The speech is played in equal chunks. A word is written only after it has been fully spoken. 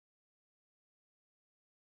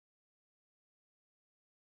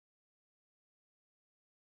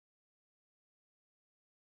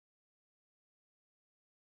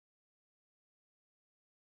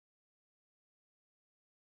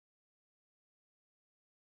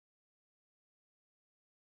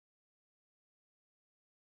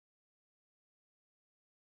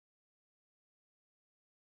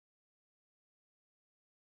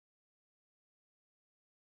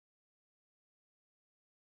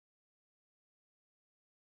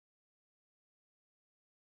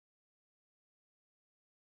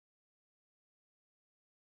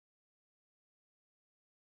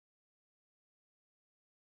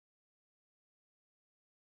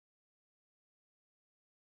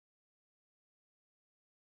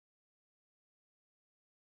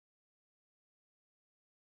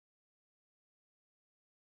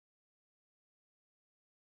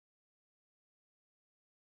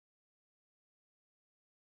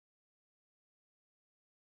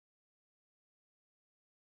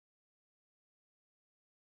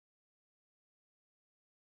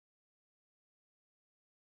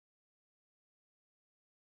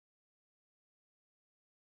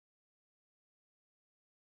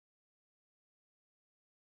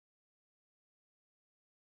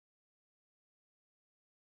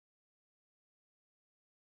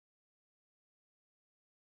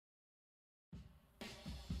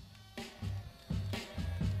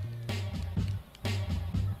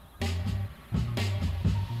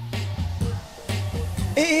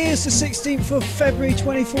It is the 16th of February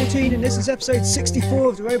 2014 and this is episode 64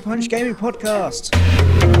 of the Road Punch Gaming Podcast.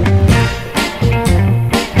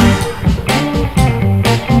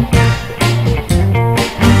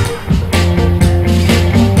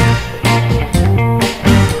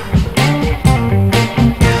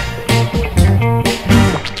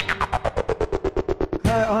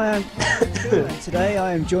 Today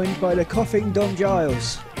I am joined by the coughing Dom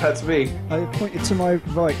Giles. That's me. I pointed to my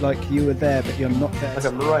right like you were there, but you're not there. Like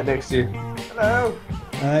I'm right next to you. Hello.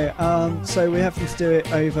 So we have to do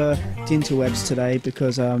it over the interwebs today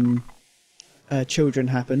because children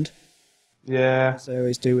happened. Yeah. As they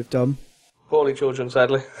always do with Dom. Poorly children,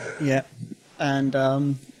 sadly. Yeah.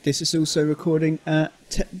 And this is also recording at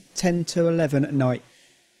 10 to 11 at night,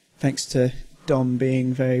 thanks to Dom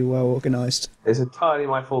being very well organised. It's entirely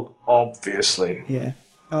my fault, obviously. Yeah.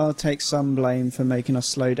 I'll take some blame for making us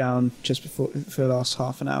slow down just for the last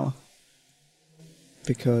half an hour.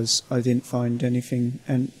 Because I didn't find anything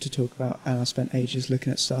to talk about and I spent ages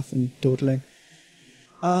looking at stuff and dawdling.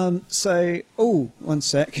 One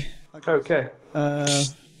sec. Okay.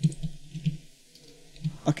 I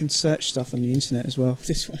can search stuff on the internet as well,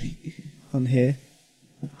 this way, on here.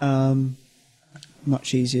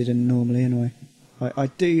 Much easier than normally anyway. I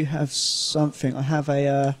do have something. I have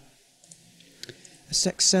a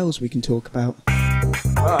sex cells we can talk about.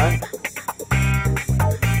 Alright.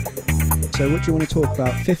 So what do you want to talk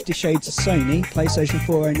about? 50 Shades of Sony, PlayStation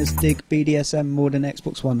 4 owners dig BDSM more than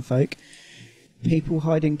Xbox One folk, people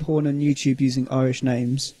hiding porn on YouTube using Irish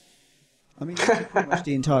names. I mean, pretty much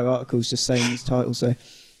the entire article is just saying these titles, so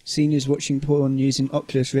seniors watching porn using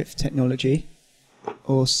Oculus Rift technology,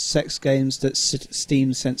 or sex games that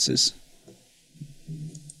Steam censors.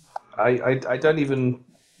 I don't even...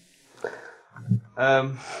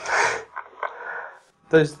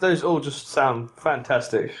 Those all just sound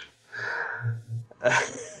fantastic. I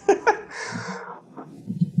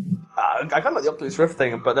kind of like the Oculus Rift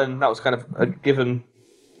thing, but then that was kind of a given.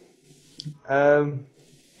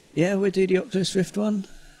 Yeah, we'll do the Oculus Rift one.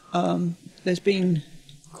 There's been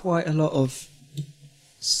quite a lot of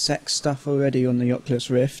sex stuff already on the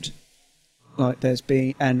Oculus Rift. Like there's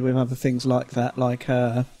been, and with other things like that, like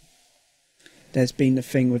there's been the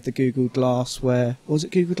thing with the Google Glass where, was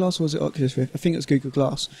it Google Glass or was it Oculus Rift? I think it was Google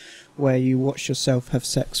Glass, where you watch yourself have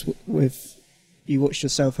sex with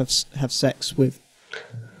sex with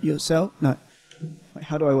yourself? No. Wait,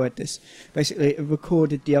 how do I word this? Basically, it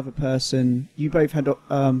recorded the other person. You both had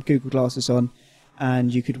Google Glasses on,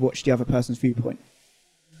 and you could watch the other person's viewpoint.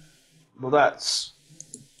 Well, that's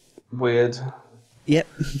weird. Yep.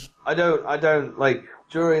 I don't like,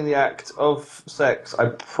 during the act of sex,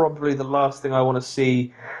 the last thing I want to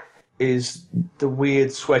see is the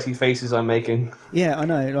weird sweaty faces I'm making. Yeah, I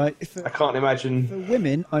know. Like, I can't imagine. For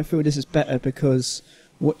women, I feel this is better because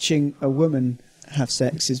watching a woman have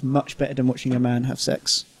sex is much better than watching a man have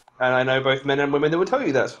sex. And I know both men and women that would tell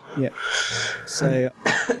you that. Yeah. So,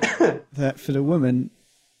 that for the woman,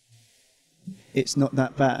 it's not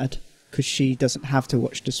that bad because she doesn't have to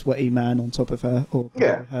watch the sweaty man on top of her or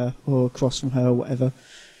below her or across from her or whatever.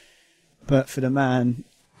 But for the man,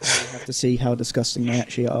 you have to see how disgusting they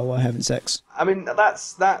actually are while having sex. I mean,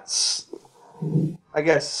 that's I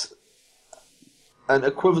guess, an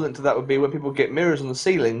equivalent to that would be when people get mirrors on the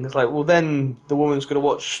ceiling. It's like, well, then the woman's going to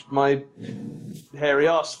watch my hairy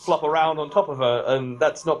ass flop around on top of her, and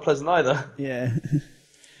that's not pleasant either. Yeah.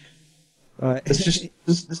 Right. It's just,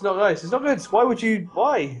 it's not nice. It's not good.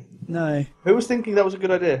 Why? No. Who was thinking that was a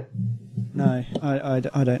good idea? No, I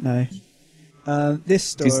don't know. This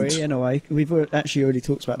story, anyway, we've actually already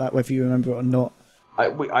talked about that, whether you remember it or not.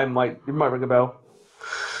 It might ring a bell.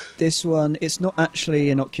 This one, it's not actually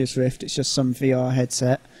an Oculus Rift, it's just some VR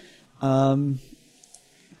headset. And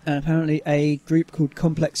apparently a group called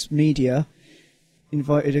Complex Media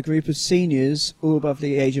invited a group of seniors, all above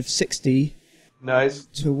the age of 60, Nice.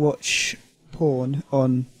 to watch porn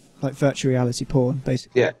on, like, virtual reality porn,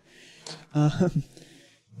 basically. Yeah. To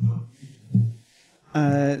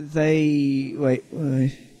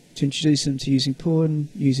introduce them to using porn,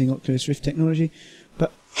 using Oculus Rift technology,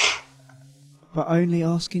 but only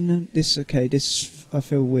asking them, this I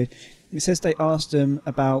feel weird. It says they asked them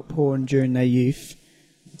about porn during their youth,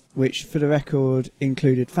 which, for the record,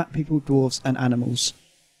 included fat people, dwarves, and animals.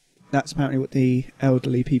 That's apparently what the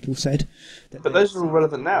elderly people said. But those are all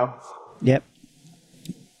relevant now. Yep.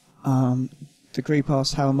 The group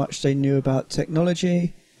asked how much they knew about the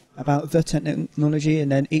technology, and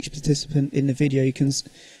then each participant in the video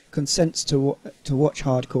consents to watch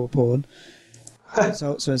hardcore porn.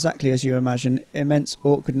 Results are exactly as you imagine: immense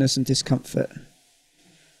awkwardness and discomfort.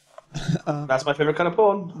 That's my favourite kind of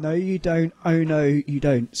porn. No, you don't. Oh, no, you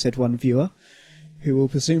don't, said one viewer, who will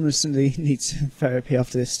presumably need some therapy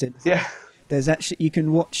after this stint. Yeah. There's actually, you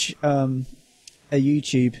can watch a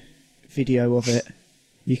YouTube video of it.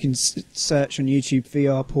 You can search on YouTube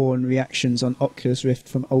VR porn reactions on Oculus Rift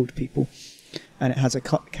from old people. And it has a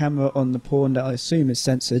camera on the porn that I assume is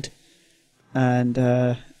censored. And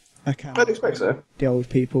a camera I'd expect so. on the old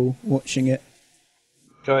people watching it.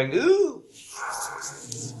 Going, ooh!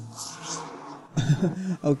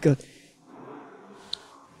 Oh, God.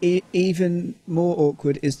 Even more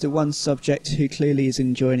awkward is the one subject who clearly is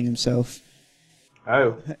enjoying himself.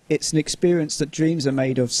 Oh. It's an experience that dreams are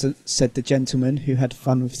made of, said the gentleman who had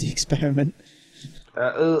fun with the experiment.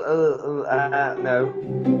 No.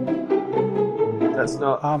 That's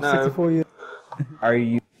not. I'm no. 64 years. Are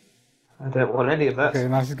you? I don't want any of that. Okay,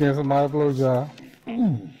 now she's giving somebody a blowjob.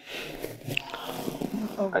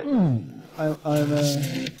 I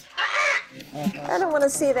don't want to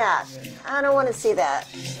see that. I don't want to see that.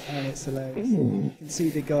 And it's hilarious. You can see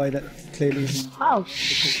the guy that clearly is Oh,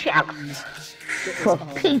 shucks. For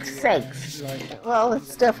Pete's sakes. Well,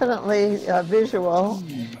 it's definitely visual.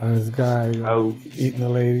 This guy Oh. eating the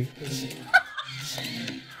lady.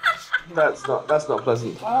 That's not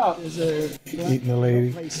pleasant. there's a Eating the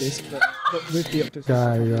lady. racist, but with the octopus,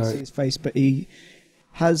 Guy, you can see his face, but he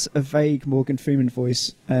has a vague Morgan Freeman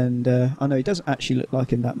voice, and I know he doesn't actually look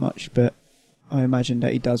like him that much, but I imagine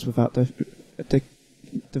that he does without the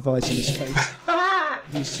device in his face.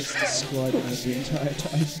 He's just describing it the entire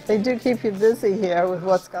time. They do keep you busy here with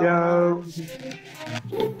what's going on.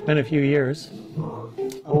 Been a few years.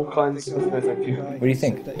 All kinds of. No, thank you. What do you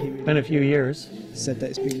think? Been a few years. Said that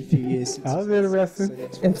it's been a few years since. That was interesting.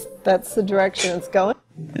 If that's the direction it's going.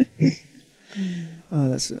 Oh,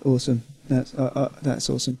 that's awesome. That's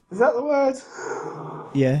awesome. Is that the word?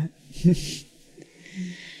 Yeah.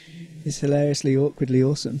 It's hilariously, awkwardly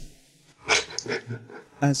awesome.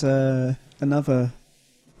 As another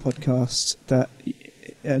podcast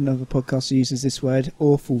uses this word,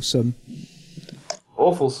 awfulsome.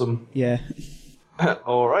 Awfulsome. Yeah,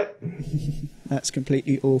 All right. that's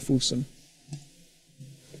completely awfulsome.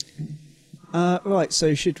 Right,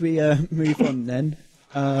 so should we move on then?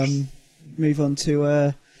 Move on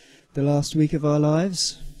to the last week of our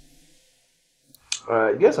lives?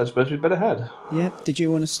 Yes, I suppose we'd better head. Yeah, did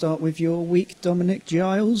you want to start with your week, Dominic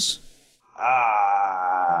Giles?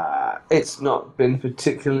 It's not been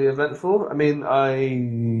particularly eventful. I mean,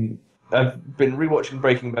 I've been rewatching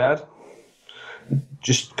Breaking Bad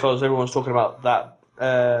just because everyone's talking about that.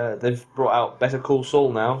 They've brought out Better Call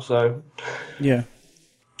Saul now, so Yeah.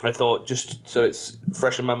 I thought just so it's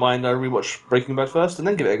fresh in my mind, I rewatch Breaking Bad first and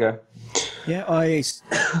then give it a go. Yeah, I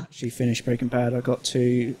actually finished Breaking Bad. I got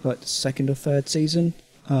to like the second or third season.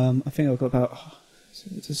 I think I got about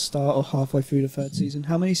the start or halfway through the third season.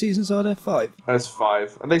 How many seasons are there? 5. There's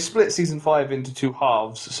 5, and they split season 5 into 2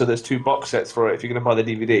 halves, so there's 2 box sets for it if you're going to buy the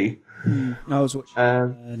DVD. I was watching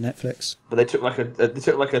Netflix. But they took like a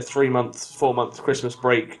 3-month, 4-month Christmas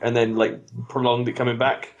break and then like prolonged it coming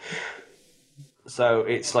back. So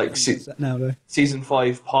it's like What's that now though? season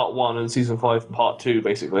 5 part 1 and season 5 part 2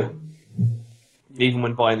 basically. Even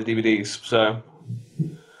when buying the DVDs. So,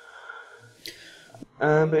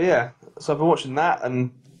 but yeah, so I've been watching that,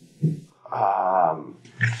 and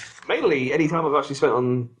mainly any time I've actually spent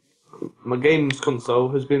on my games console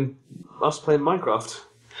has been us playing Minecraft.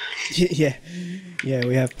 Yeah,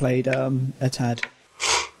 we have played a tad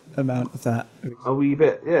amount of that. A wee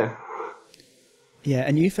bit, yeah. Yeah,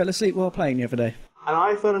 and you fell asleep while playing the other day. And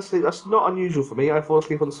I fell asleep. That's not unusual for me. I fall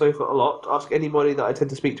asleep on the sofa a lot. Ask anybody that I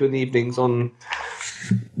tend to speak to in the evenings on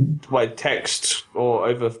by text or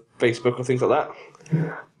over Facebook or things like that.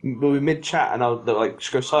 We'll be mid-chat and I'll like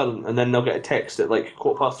just go silent, and then they'll get a text at like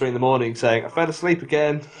 3:15 in the morning saying, I fell asleep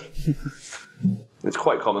again. It's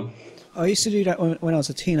quite common. I used to do that when I was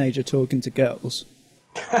a teenager talking to girls.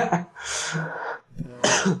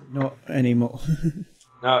 Not anymore.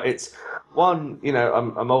 No, it's one,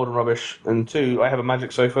 I'm old and rubbish, and 2, I have a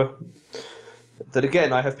magic sofa. That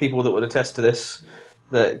again, I have people that would attest to this.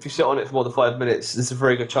 That if you sit on it for more than 5 minutes, there's a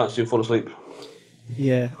very good chance you'll fall asleep.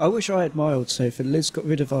 Yeah, I wish I had my old sofa. Liz got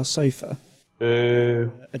rid of our sofa, a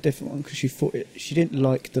different one, because she didn't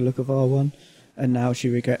like the look of our one, and now she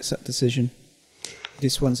regrets that decision.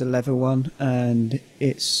 This one's a leather one, and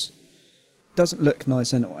it's doesn't look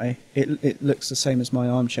nice anyway. It looks the same as my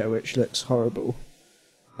armchair, which looks horrible.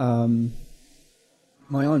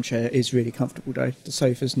 My armchair is really comfortable though. The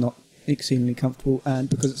sofa's not exceedingly comfortable, and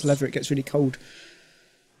because it's leather, it gets really cold.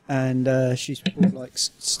 And she's bought like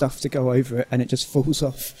stuff to go over it, and it just falls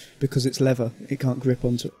off because it's leather. It can't grip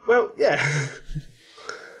onto it. Well, yeah.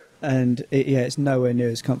 and it's nowhere near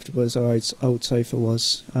as comfortable as our old sofa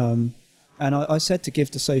was. And I said to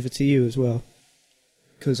give the sofa to you as well,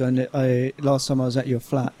 because I last time I was at your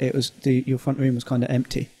flat, it was your front room was kind of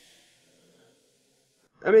empty.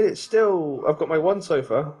 I mean, it's still... I've got my one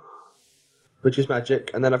sofa, which is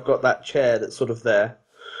magic, and then I've got that chair that's sort of there.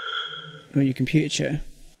 Or your computer chair.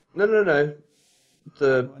 No. An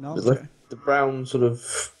armchair. The brown sort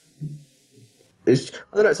of... I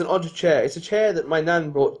don't know, it's an odd chair. It's a chair that my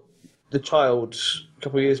nan brought the child a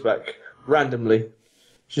couple of years back, randomly.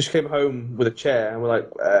 She just came home with a chair, and we're like,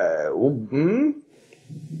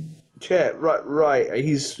 chair, right.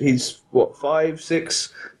 He's what, 5,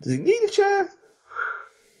 6? Does he need a chair?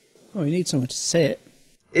 Oh, you need someone to sit.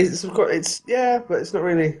 Yeah, but it's not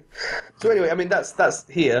really. So anyway, I mean that's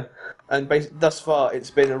here, and thus far it's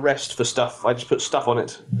been a rest for stuff. I just put stuff on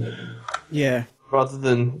it. Yeah. Rather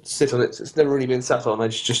than sit on it. It's never really been sat on.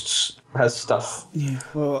 It just has stuff. Yeah.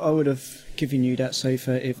 Well, I would have given you that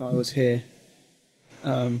sofa if I was here.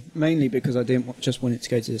 Mainly because I didn't just want it to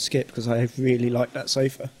go to the skip, because I really like that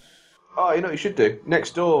sofa. Oh, you know what you should do?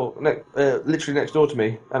 Next door, literally next door to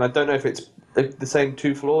me, and I don't know if it's the same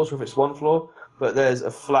 2 floors or if it's 1 floor, but there's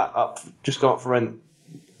a flat just gone up for rent.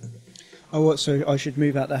 Oh, what? So I should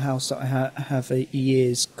move out the house that I have a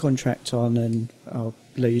year's contract on, and I'll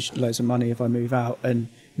lose loads of money if I move out and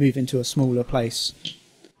move into a smaller place.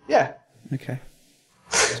 Yeah. Okay.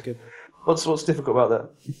 That's good. What's difficult about that?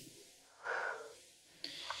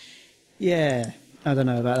 Yeah. I don't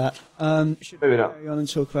know about that. Should Maybe we not. carry on and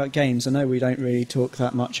talk about games? I know we don't really talk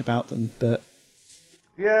that much about them, but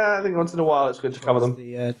Yeah, I think once in a while it's good to cover them.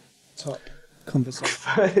 the top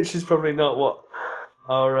conversation. Which is probably not what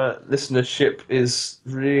our listenership is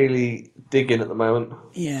really digging at the moment.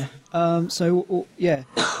 Yeah. So yeah.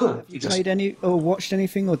 Have you played any or watched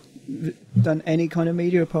anything or done any kind of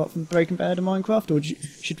media apart from Breaking Bad and Minecraft, or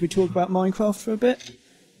should we talk about Minecraft for a bit?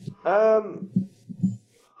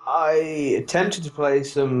 I attempted to play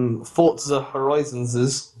some Forza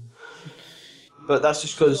Horizons, but that's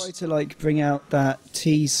just Try because... to bring out that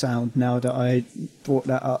T sound now that I brought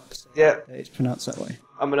that up. Yeah, It's pronounced that way.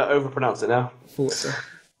 I'm going to overpronounce it now. Forza.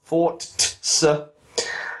 Forza.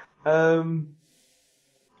 Yeah,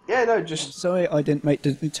 no, just... Sorry, I didn't make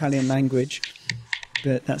the Italian language,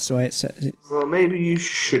 but that's the way it says. Well, maybe you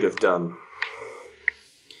should have done.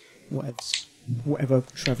 Whatever,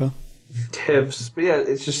 Trevor. Tips. But yeah,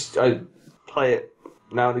 it's just... I play it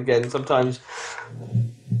now and again. Sometimes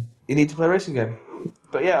you need to play a racing game.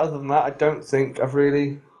 But yeah, other than that, I don't think I've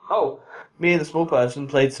really... Oh, me and the small person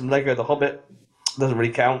played some Lego The Hobbit. Doesn't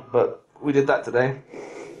really count, but we did that today.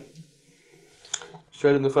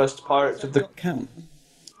 Showed him the first Pirates of the... Count.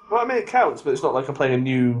 Well, I mean, it counts, but it's not like I'm playing a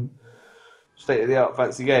new state-of-the-art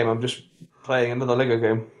fancy game. I'm just playing another Lego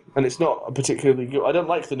game. And it's not a particularly good... I don't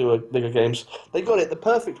like the newer Lego games. They got it. The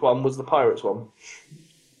perfect one was the Pirates one.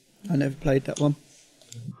 I never played that one.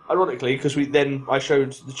 Ironically, because I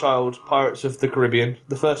showed the child Pirates of the Caribbean,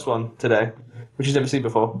 the first one, today, which he's never seen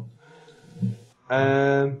before.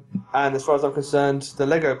 And as far as I'm concerned, the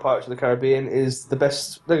Lego Pirates of the Caribbean is the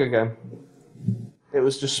best Lego game. It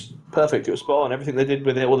was just perfect. It was spot on. Everything they did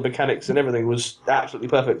with it, all the mechanics and everything was absolutely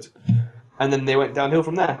perfect. And then they went downhill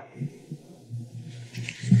from there.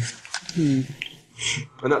 And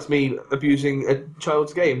that's me abusing a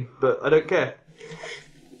child's game, but I don't care.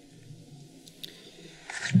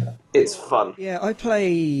 It's fun. Yeah, I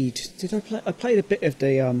played... Did I play... I played a bit of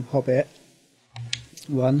the Hobbit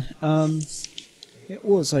one. It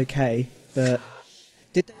was okay, but...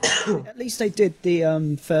 At least they did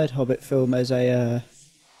the third Hobbit film as a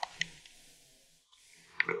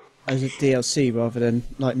DLC rather than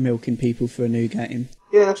milking people for a new game.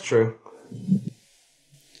 Yeah, that's true.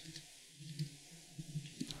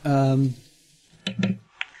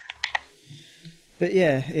 But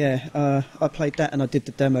yeah, I played that and I did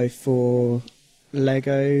the demo for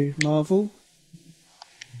Lego Marvel.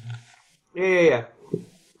 Yeah.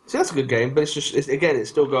 See, that's a good game, but it's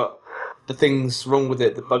still got the things wrong with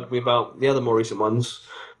it that bugged me about the other more recent ones,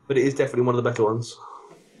 but it is definitely one of the better ones.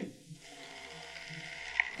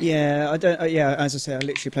 Yeah, as I say, I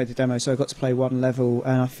literally played the demo, so I got to play one level,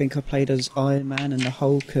 and I think I played as Iron Man and the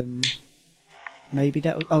Hulk, and maybe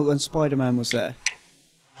that was... Oh, and Spider-Man was there.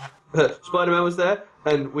 Spider-Man was there,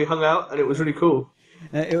 and we hung out, and it was really cool.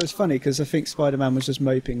 It was funny, because I think Spider-Man was just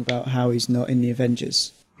moping about how he's not in the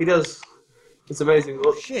Avengers. He does. It's amazing.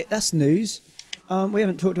 Look. Shit, that's news. We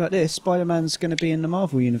haven't talked about this. Spider-Man's going to be in the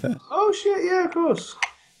Marvel Universe. Oh shit, yeah, of course.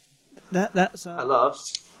 That's At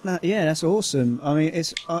last. yeah, that's awesome. I mean,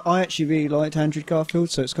 I actually really liked Andrew Garfield,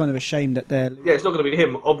 so it's kind of a shame that they're... Yeah, it's not going to be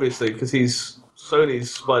him, obviously, because he's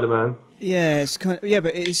Sony's Spider-Man. Yeah, it's kind of,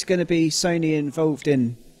 but it's going to be Sony involved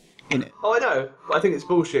in it. Oh, I know, but I think it's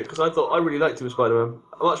bullshit because I really liked him as Spider-Man,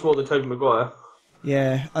 much more than Tobey Maguire.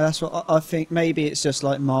 Yeah, that's what I think. Maybe it's just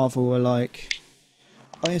like Marvel are like.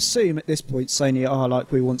 I assume at this point Sony are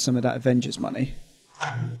like, we want some of that Avengers money.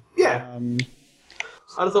 Yeah.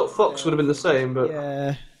 I'd have thought Fox would have been the same, but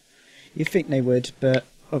Yeah, you think they would, but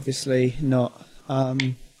obviously not.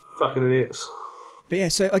 fucking idiots. But yeah,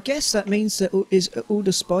 so I guess that means that all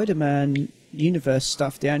the Spider-Man universe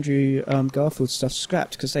stuff, the Andrew Garfield stuff,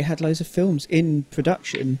 scrapped because they had loads of films in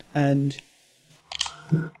production and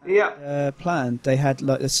Yeah. planned. They had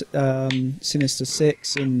like the Sinister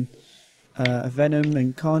Six and a Venom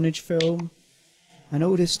and Carnage film and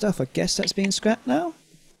all this stuff. I guess that's being scrapped now.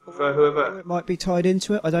 For Or whoever. it might be tied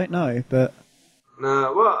into it. I don't know, but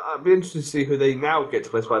No, well, I'd be interested to see who they now get to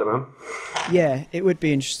play Spider-Man. yeah, it would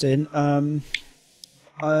be interesting.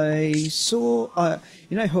 I saw,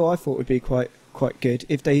 you know, who I thought would be quite good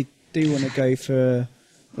if they do want to go for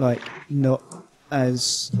like not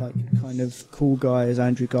as like kind of cool guy as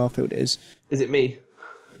Andrew Garfield is. Is it me?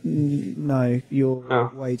 No, you're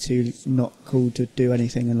Oh. way too not cool to do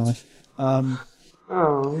anything in life. Oh.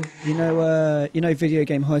 You know, Video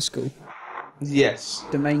Game High School, Yes.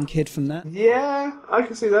 the main kid from that. Yeah, I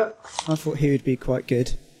can see that. I thought he would be quite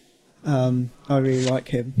good. I really like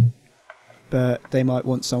him, but they might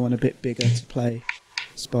want someone a bit bigger to play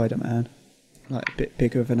Spider-Man, like a bit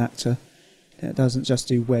bigger of an actor that doesn't just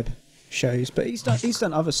do web shows. But he's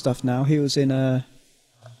done other stuff now. He was in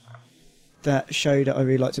that show that I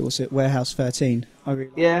really liked. It was it Warehouse 13. I really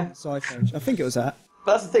liked Yeah. that sci-fi. I think it was that,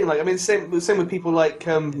 But that's the thing, like, I mean, same with people like,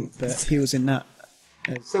 but he was in that.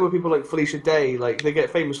 same with people like Felicia Day, like, they get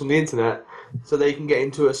famous on the internet, so they can get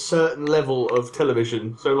into a certain level of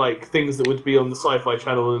television. So, like, things that would be on the Sci-Fi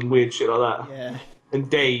Channel and weird shit like that. Yeah. And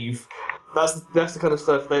Dave. That's the kind of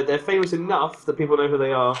stuff, they're famous enough that people know who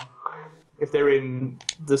they are if they're in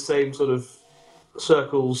the same sort of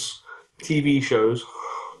circles, TV shows.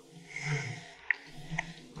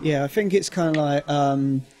 Yeah, I think it's kind of like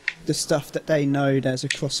the stuff that they know there's a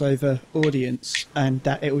crossover audience, and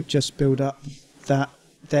that it would just build up that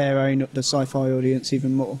the sci-fi audience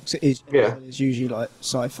even more. 'Cause it is, Yeah. it's usually like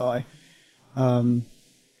sci-fi,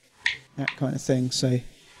 that kind of thing. So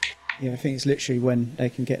yeah, I think it's literally when they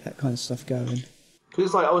can get that kind of stuff going. Because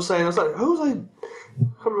it's like, I was like, who was I can't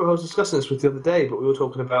remember who I was discussing this with the other day, but we were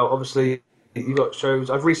talking about, obviously, you got shows.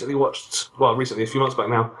 I've recently watched, a few months back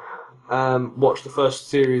now, watched the first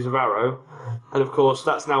series of Arrow, and of course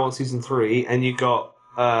that's now on season 3, and you got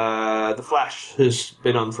The Flash has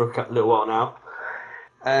been on for a little while now,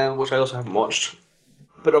 which I also haven't watched.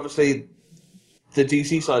 But obviously, the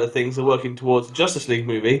DC side of things are working towards the Justice League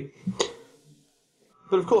movie.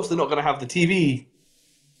 But of course, they're not going to have the TV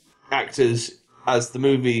actors as the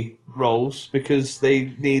movie roles because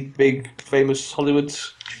they need big, famous Hollywood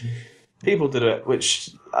people to do it, which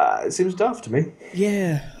it seems daft to me.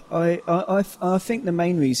 Yeah, I think the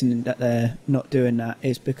main reason that they're not doing that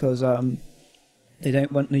is because they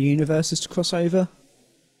don't want the universes to cross over.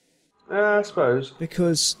 I suppose.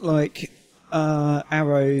 Because like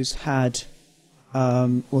Arrows had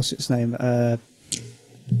what's its name?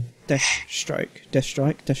 Deathstroke.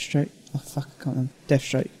 Oh fuck, I can't remember.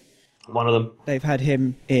 Deathstroke. One of them. They've had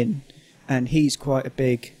him in, and he's quite a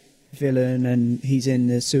big villain, and he's in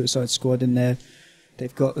the Suicide Squad in there.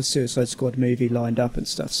 They've got the Suicide Squad movie lined up and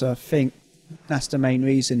stuff. So I think that's the main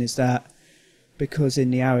reason, is that because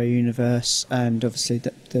in the Arrow universe and obviously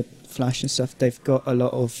the Flash and stuff, they've got a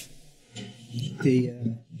lot of the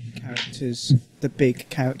characters, the big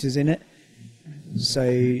characters in it.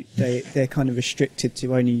 So they're kind of restricted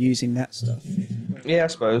to only using that stuff. Yeah, I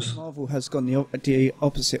suppose. Marvel has gone the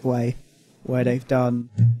opposite way, where they've done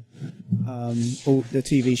all the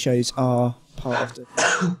TV shows are part of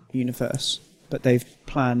the universe, but they've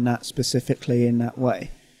planned that specifically in that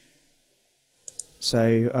way.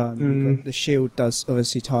 So the Shield does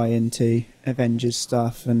obviously tie into Avengers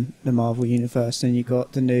stuff and the Marvel universe, and you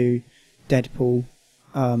got the new Deadpool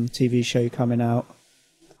TV show coming out.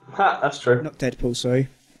 Ha, that's true. Not Deadpool, sorry.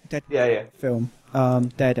 Deadpool Yeah. film.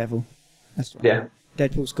 Daredevil. That's right. Yeah.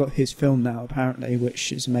 Deadpool's got his film now, apparently,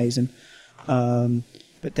 which is amazing.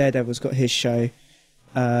 But Daredevil's got his show.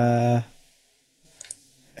 Who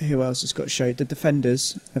else has got a show? The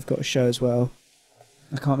Defenders have got a show as well.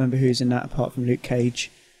 I can't remember who's in that apart from Luke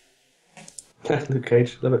Cage. Luke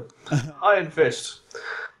Cage, love it. Iron Fist.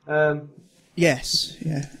 Yes,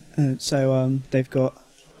 yeah. So they've got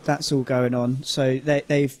that's all going on. So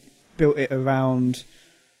they've built it around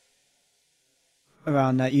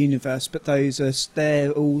that universe, but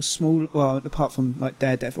they're all small. Well, apart from like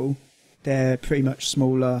Daredevil, they're pretty much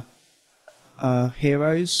smaller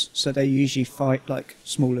heroes, so they usually fight like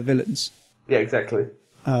smaller villains. Yeah, exactly.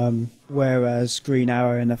 Whereas Green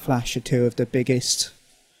Arrow and the Flash are two of the biggest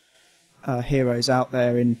heroes out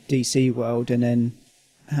there in DC world, and then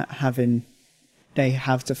they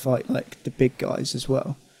have to fight like the big guys as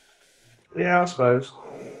well. Yeah, I suppose.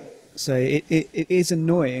 So it is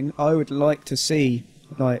annoying. I would like to see,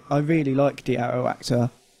 like, I really like the Arrow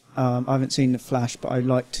actor. I haven't seen the Flash, but I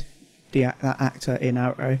liked that actor in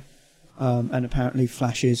Arrow. And apparently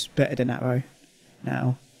Flash is better than Arrow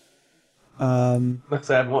now. Like I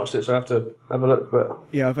say, I haven't watched it, so I have to have a look. But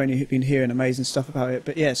yeah, I've only been hearing amazing stuff about it.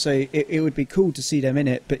 But yeah, so it would be cool to see them in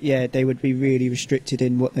it. But yeah, they would be really restricted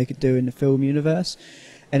in what they could do in the film universe.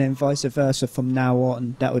 And then vice versa from now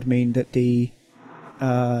on, that would mean that the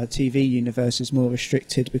TV universe is more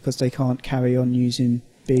restricted because they can't carry on using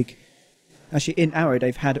big... Actually, in Arrow,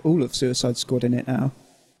 they've had all of Suicide Squad in it now.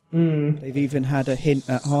 They've even had a hint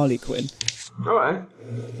at Harley Quinn. alright.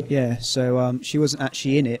 Yeah, so she wasn't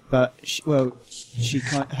actually in it, but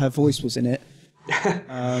her voice was in it.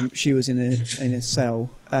 She was in a cell,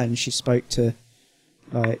 and she spoke to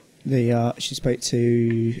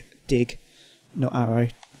Dig, not Arrow,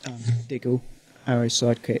 Diggle, Arrow's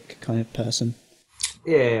sidekick kind of person.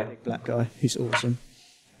 Yeah. Big black guy who's awesome,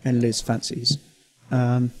 and Liz fancies.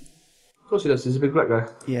 Of course he does. He's a big black guy.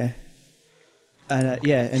 Yeah. And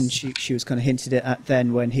and she was kind of hinted at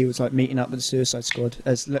then when he was like meeting up with the Suicide Squad,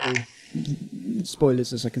 as little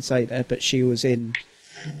spoilers as I can say there, but she was in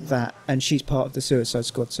that, and she's part of the Suicide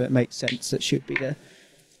Squad, so it makes sense that she'd be there.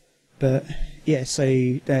 But yeah, so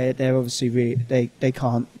they're obviously really they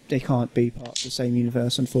can't be part of the same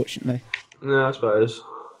universe, unfortunately. No, I suppose.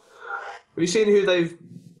 Have you seen who they've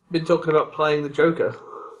been talking about playing the Joker?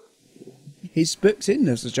 He's booked in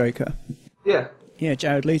as the Joker. Yeah. Yeah,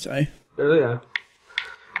 Jared Leto. Yeah.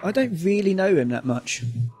 I don't really know him that much.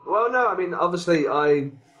 Well, no, I mean, obviously, I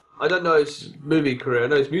don't know his movie career. I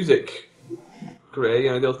know his music career. You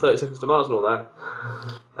know, the old 30 Seconds to Mars and all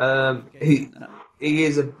that. He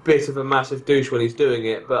is a bit of a massive douche when he's doing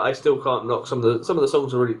it, but I still can't knock some of the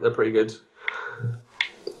songs are pretty good.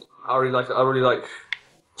 I really like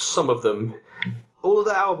some of them. All of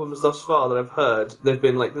the albums thus far that I've heard, they've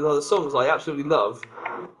been like, there's other songs I absolutely love,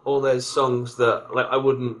 or there's songs that like I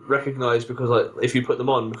wouldn't recognise because like if you put them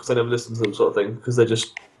on because I never listened to them sort of thing, because they're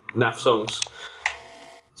just naff songs.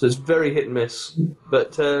 So it's very hit and miss.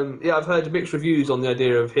 But yeah, I've heard mixed reviews on the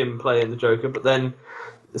idea of him playing the Joker, but then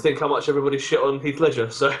think how much everybody shit on Heath Ledger,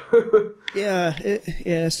 so... yeah,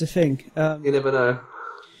 that's the thing. You never know.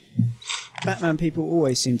 Batman people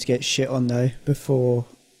always seem to get shit on though before,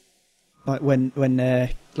 like when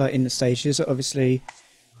they're like in the stages. Obviously,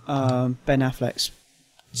 Ben Affleck's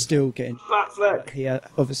still getting. Batfleck. He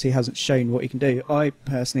obviously hasn't shown what he can do. I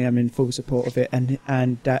personally am in full support of it,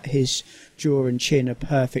 and that his jaw and chin are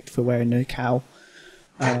perfect for wearing a cowl.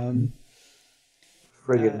 Friggin'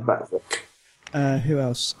 Batfleck. Who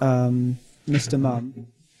else? Mr. Mum.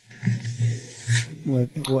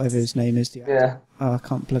 Whatever his name is. Yeah. Oh, I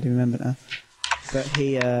can't bloody remember now. But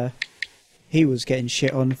he was getting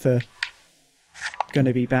shit on for going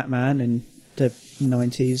to be Batman in the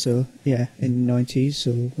 90s, or in the 90s,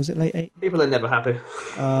 or was it late 80s? People are never happy.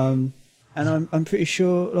 And I'm pretty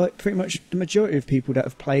sure, like, pretty much the majority of people that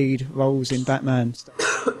have played roles in Batman,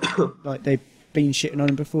 like, they've been shitting on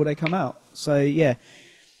him before they come out. So yeah,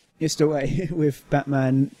 it's the way with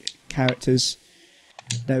Batman characters.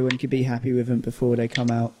 No one can be happy with them before they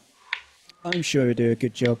come out. I'm sure he'll do a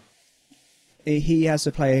good job. He has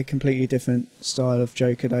to play a completely different style of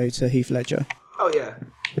Joker, though, to Heath Ledger. Oh, yeah.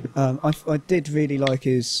 I did really like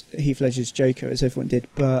his Heath Ledger's Joker, as everyone did,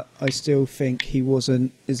 but I still think he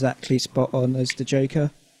wasn't exactly spot on as the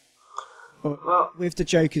Joker. Well, with the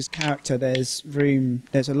Joker's character, there's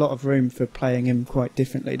a lot of room for playing him quite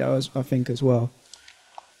differently, though, I think, as well.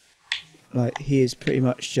 Like, he is pretty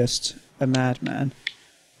much just a madman.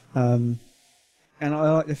 And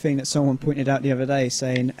I like the thing that someone pointed out the other day,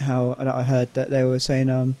 saying how I heard that they were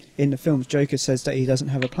saying in the films Joker says that he doesn't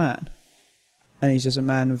have a plan, and he's just a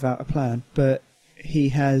man without a plan. But he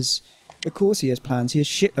has, of course, he has plans. He has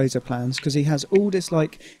shitloads of plans because he has all this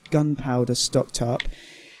like gunpowder stocked up.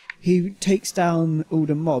 He takes down all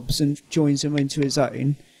the mobs and joins them into his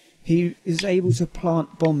own. He is able to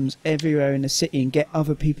plant bombs everywhere in the city and get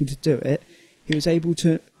other people to do it. He was able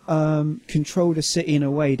to control the city in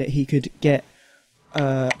a way that he could get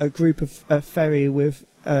a group of a ferry with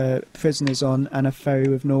prisoners on and a ferry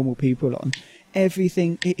with normal people on.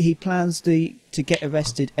 Everything he plans to get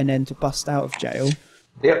arrested and then to bust out of jail.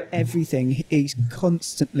 Yep. Everything he's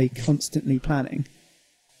constantly planning.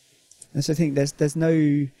 And so I think there's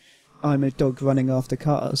no I'm a dog running after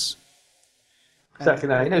cars. Exactly.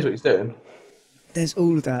 No, he knows what he's doing. There's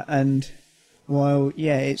all of that, and while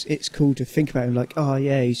it's cool to think about him like, oh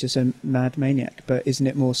yeah, he's just a mad maniac, but isn't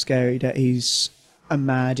it more scary that he's a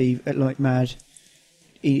mad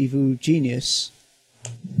evil genius?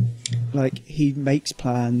 Like, he makes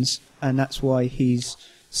plans, and that's why he's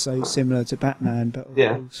so similar to Batman, but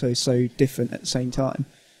also so different at the same time.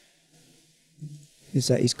 Is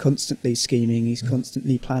that he's constantly scheming, he's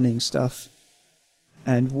constantly planning stuff,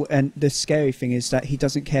 and the scary thing is that he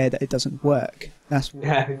doesn't care that it doesn't work. That's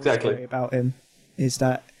what's scary about him. Is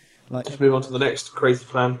that, like, just move on to the next crazy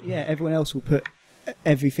plan. Yeah, everyone else will put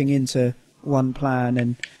everything into one plan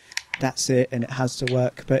and that's it, and it has to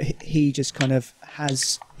work. But he just kind of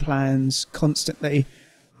has plans constantly.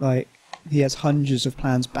 Like, he has hundreds of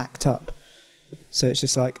plans backed up. So it's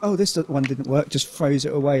just like, oh, this one didn't work, just throws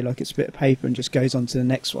it away like it's a bit of paper and just goes on to the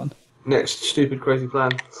next one. Next stupid crazy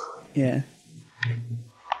plan. Yeah.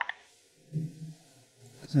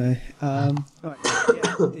 So, right.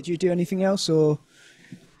 Yeah. Did you do anything else, or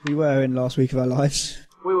we were in last week of our lives?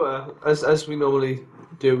 We were, as we normally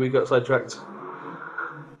do. We got sidetracked.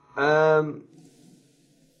 No,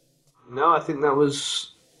 I think that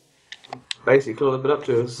was basically all I've been up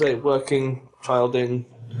to. As I say, working, childing,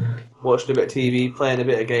 watching a bit of TV, playing a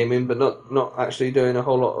bit of gaming, but not actually doing a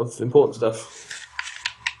whole lot of important stuff.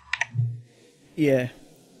 Yeah.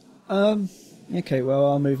 Okay, well,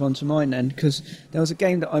 I'll move on to mine then, because there was a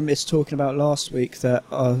game that I missed talking about last week that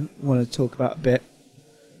I wanted to talk about a bit,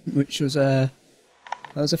 which was there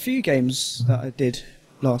was a few games that I did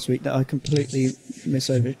last week that I completely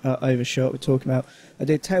overshot with talking about. I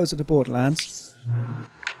did Tales of the Borderlands.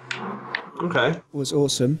 Okay. It was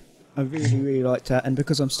awesome. I really, really liked that, and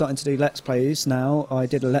because I'm starting to do Let's Plays now, I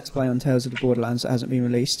did a Let's Play on Tales of the Borderlands that hasn't been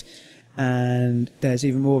released. And there's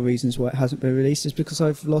even more reasons why it hasn't been released, is because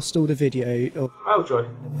I've lost all the video of joy.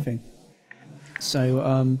 Everything. So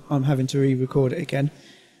I'm having to re-record it again.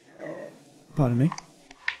 Pardon me.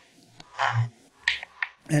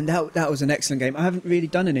 And that was an excellent game. I haven't really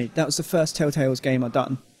done any. That was the first Telltale's game I've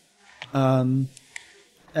done. And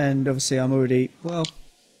obviously I'm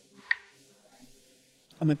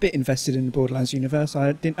a bit invested in the Borderlands universe.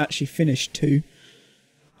 I didn't actually finish 2,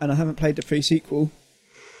 and I haven't played the pre-sequel.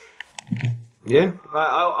 Yeah,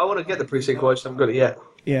 I want to get the pre-sequel, I just haven't got it yet.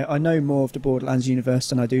 Yeah, I know more of the Borderlands universe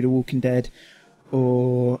than I do The Walking Dead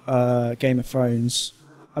or Game of Thrones.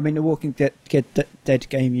 I mean, The Walking Dead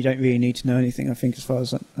game, you don't really need to know anything, I think, as far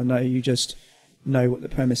as I know. You just know what the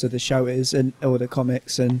premise of the show is, or the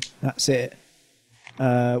comics, and that's it.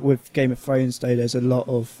 With Game of Thrones, though, there's a lot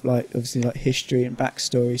of, obviously, history and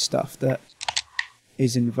backstory stuff that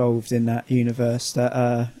is involved in that universe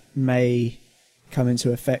that may come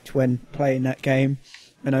into effect when playing that game.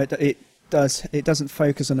 I know it doesn't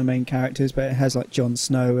focus on the main characters, but it has Jon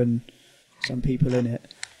Snow and some people in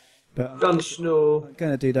it. But Jon Snow. I'm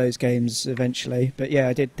going to do those games eventually. But yeah,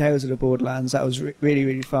 I did Tales of the Borderlands. That was really,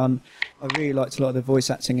 really fun. I really liked a lot of the voice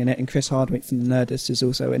acting in it, and Chris Hardwick from the Nerdist is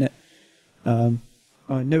also in it. I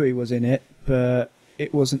knew he was in it, but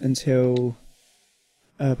it wasn't until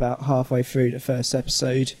about halfway through the first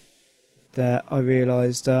episode that I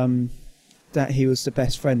realised that he was the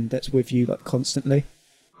best friend that's with you constantly.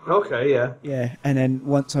 Okay, yeah. Yeah, and then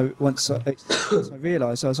once I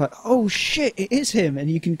realised, I was like, oh shit, it is him, and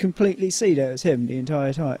you can completely see that it was him the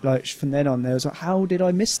entire time. From then on, there was how did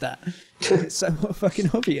I miss that? It's so fucking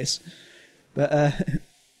obvious. But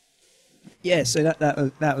yeah, so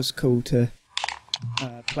that was cool to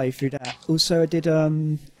play through that. Also, I did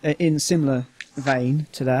in similar vein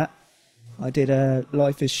to that, I did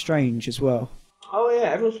Life is Strange as well. Oh yeah,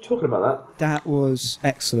 everyone's talking about that. That was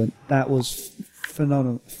excellent. That was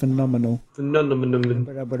phenomenal. Again,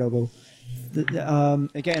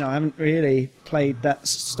 I haven't really played that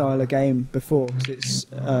style of game before, 'cause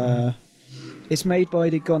it's made by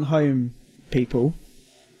the Gone Home people.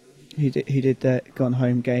 He did that Gone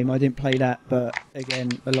Home game. I didn't play that, but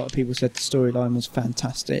again, a lot of people said the storyline was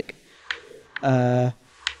fantastic.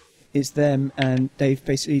 It's them, and they've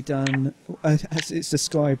basically done, as it's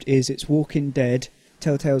described, it's Walking Dead,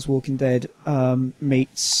 Telltale's Walking Dead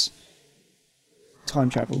meets time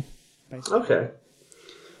travel, basically. Okay.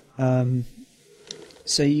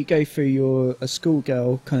 So you go through a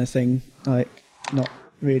schoolgirl kind of thing, not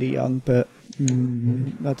really young, but I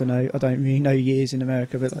don't know, I don't really know years in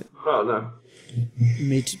America, but oh no,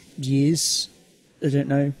 mid-years, I don't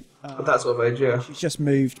know. That sort of age, yeah. She's just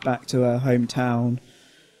moved back to her hometown,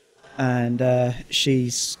 and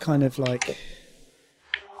she's kind of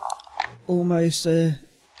almost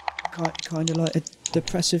kind of like a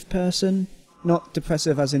depressive person. Not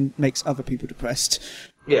depressive as in makes other people depressed.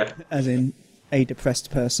 Yeah. As in a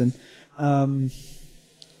depressed person.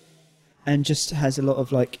 and just has a lot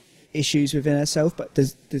of like issues within herself. But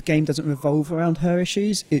the game doesn't revolve around her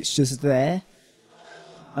issues; it's just there.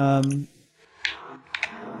 And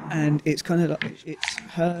it's kind of like it's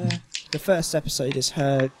her. The first episode is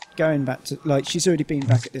her going back to like she's already been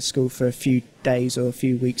back at this school for a few days or a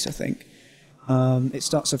few weeks, I think. It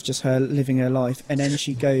starts off just her living her life, and then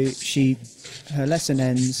her lesson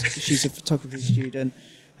ends. She's a photography student.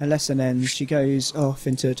 Her lesson ends. She goes off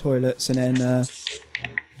into the toilets, and then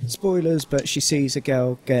spoilers, but she sees a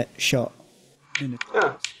girl get shot. In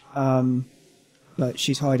the like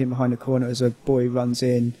she's hiding behind a corner as a boy runs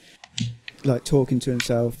in, like talking to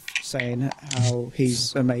himself, saying how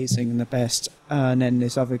he's amazing and the best. And then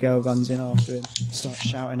this other girl runs in after him, starts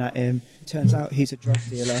shouting at him. Turns out he's a drug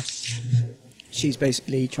dealer. She's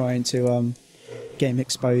basically trying to get him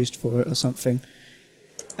exposed for it or something.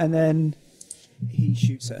 And then he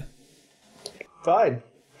shoots her. Fine.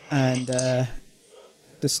 And the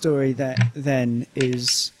story then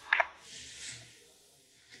is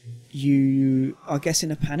you, I guess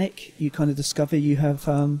in a panic, you kind of discover you have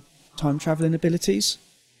time traveling abilities.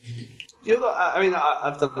 You know, I mean,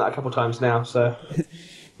 I've done that a couple of times now, so...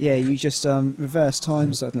 Yeah, you just reverse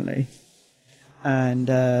time suddenly. And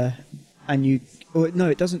you... Or, no,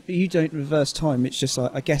 it doesn't. You don't reverse time. It's just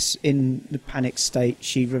like, I guess in the panic state,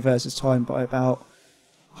 she reverses time by about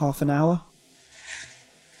half an hour.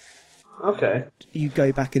 Okay. You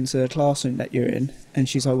go back into the classroom that you're in, and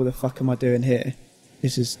she's like, what the fuck am I doing here?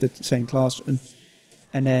 This is the same classroom.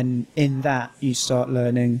 And then in that, you start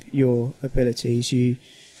learning your abilities. You,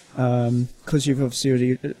 because you've obviously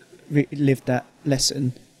already lived that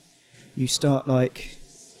lesson, you start like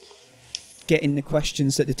getting the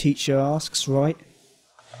questions that the teacher asks right.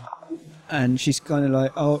 And she's kind of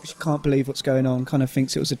like, oh, she can't believe what's going on, kind of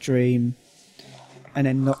thinks it was a dream, and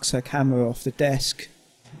then knocks her camera off the desk.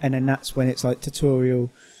 And then that's when it's like tutorial,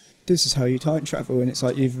 this is how you time travel, and it's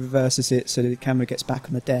like you reverses it so that the camera gets back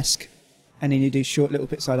on the desk. And then you do short little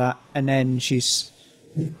bits like that, and then she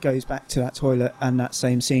goes back to that toilet, and that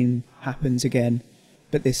same scene happens again,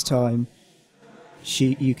 but this time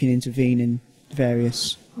you can intervene in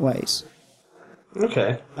various ways.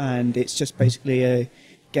 Okay. And it's just basically a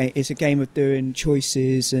game. It's a game of doing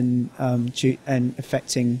choices and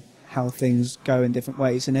affecting how things go in different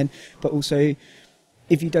ways. And then, but also,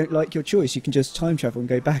 if you don't like your choice, you can just time travel and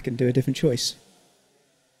go back and do a different choice.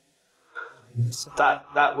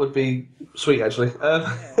 That would be sweet, actually.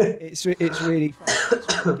 It's really fun.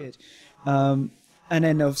 It's really good. And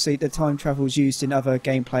then obviously the time travel is used in other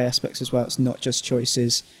gameplay aspects as well. It's not just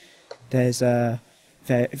choices. There's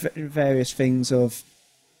various things of.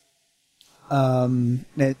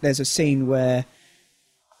 There's a scene where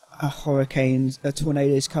a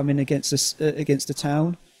tornado is coming against the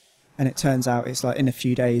town, and it turns out it's like in a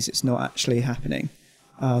few days it's not actually happening.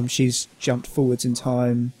 She's jumped forwards in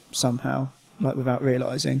time somehow, like without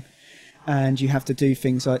realising, and you have to do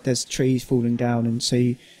things like there's trees falling down, and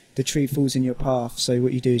so the tree falls in your path. So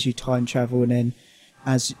what you do is you time travel, and then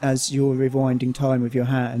as you're rewinding time with your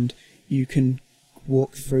hand, you can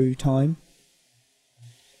walk through time.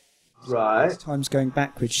 Right. As time's going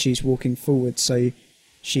backwards, she's walking forward, so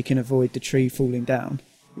she can avoid the tree falling down,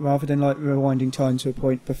 rather than like rewinding time to a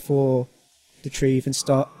point before the tree even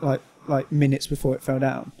like minutes before it fell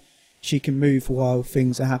down. She can move while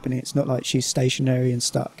things are happening. It's not like she's stationary and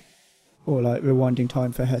stuck, or like rewinding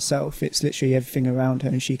time for herself. It's literally everything around her,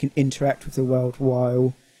 and she can interact with the world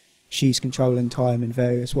while she's controlling time in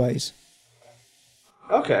various ways.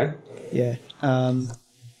 Okay. Yeah. I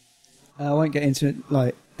won't get into it.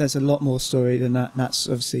 Like, there's a lot more story than that, and that's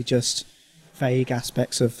obviously just vague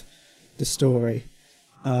aspects of the story.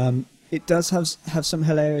 It does have some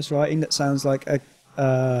hilarious writing that sounds like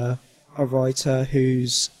a writer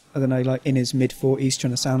who's, I don't know, like in his mid-40s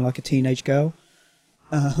trying to sound like a teenage girl.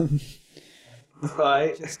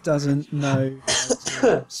 Right. Just doesn't know how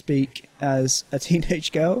to speak as a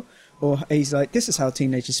teenage girl. Or he's like, this is how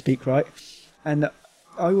teenagers speak, right? And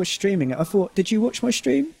I was streaming it. I thought, did you watch my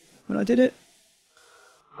stream when I did it?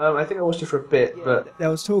 I think I watched it for a bit, but... I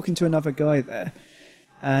was talking to another guy there,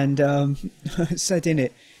 and said in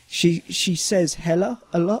it, she says hella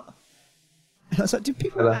a lot. And I was like, do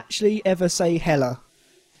people Hella. actually ever say hella?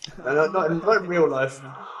 Not in real life.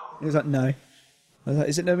 He was like, no. I was like,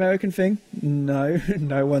 is it an American thing? No,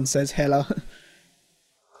 no one says hella.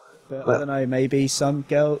 But I don't know, maybe some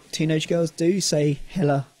teenage girls do say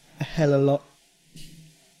hella a hell a lot.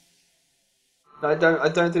 I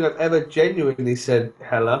don't think I've ever genuinely said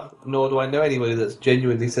hella, nor do I know anybody that's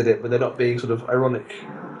genuinely said it, but they're not being sort of ironic.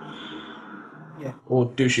 Yeah. Or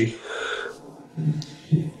douchey.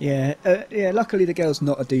 Yeah, yeah. Luckily, the girl's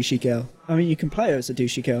not a douchey girl. I mean, you can play her as a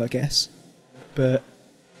douchey girl, I guess, but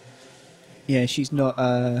yeah, she's not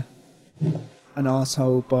an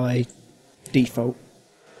asshole by default.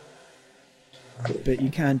 But you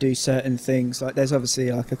can do certain things. Like, there's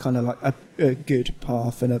obviously like a kind of like a good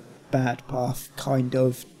path and a bad path. Kind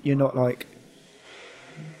of. You're not like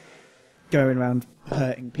going around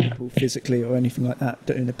hurting people physically or anything like that,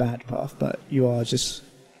 doing a bad path. But you are just,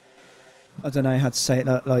 I don't know how to say it,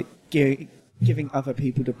 like giving other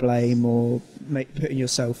people the blame or putting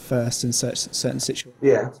yourself first in certain situations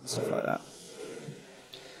Yeah. and stuff like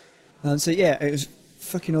that. So yeah, it was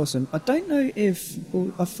fucking awesome. I don't know if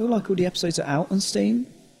I feel like all the episodes are out on Steam.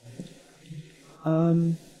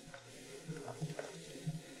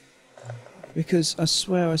 Because I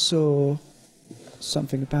swear I saw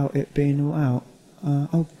something about it being all out.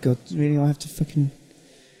 Oh god, really? I have to fucking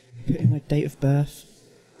put in my date of birth.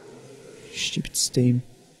 Stupid Steam.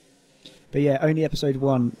 But yeah, only episode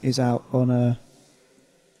 1 is out on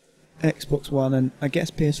Xbox One and I guess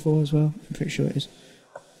PS4 as well. I'm pretty sure it is.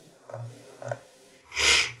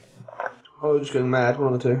 Oh, just going mad.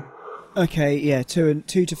 One or two. Okay, yeah, 2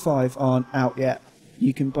 to 5 aren't out yet.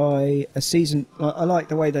 You can buy a season. I like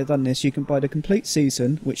the way they've done this. You can buy the complete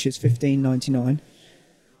season, which is $15.99.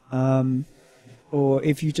 Or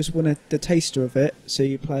if you just want the taster of it, so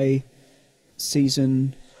you play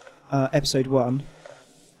season episode 1,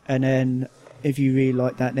 and then if you really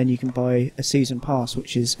like that, then you can buy a season pass,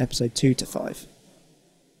 which is episode 2 to 5.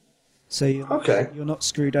 So you're not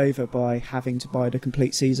screwed over by having to buy the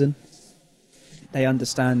complete season. They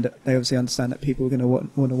obviously understand that people are going to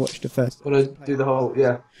want to watch the first. Want to do the whole,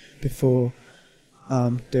 yeah. Before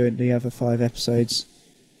doing the other 5 episodes.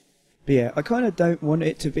 But yeah, I kind of don't want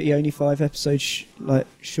it to be only 5 episodes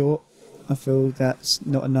short. I feel that's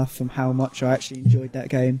not enough from how much I actually enjoyed that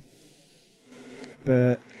game.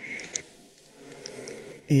 But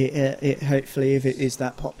it hopefully, if it is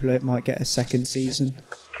that popular, it might get a second season.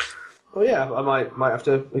 Well, yeah, I might have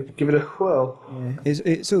to give it a whirl. Yeah,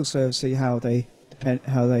 it's also obviously how they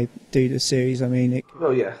do the series. I mean, it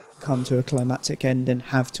yeah. come to a climactic end and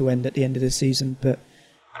have to end at the end of the season, but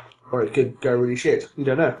Or it could go really shit. You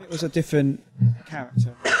don't know. it was a different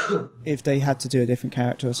character. If they had to do a different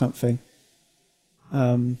character or something,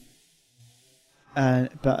 but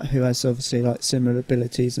who has obviously like similar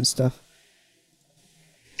abilities and stuff.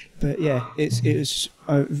 But yeah, it was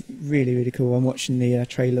really, really cool. I'm watching the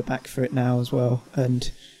trailer back for it now as well, and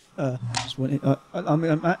just wanted,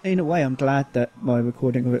 in a way, I'm glad that my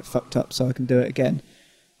recording of it fucked up, so I can do it again.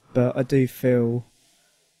 But I do feel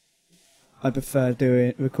I prefer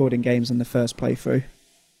recording games on the first playthrough.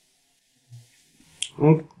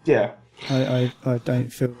 Yeah. I don't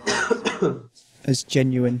feel as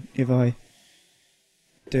genuine if I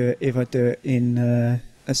do it in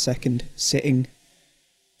a second sitting.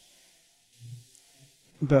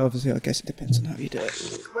 But obviously, I guess it depends on how you do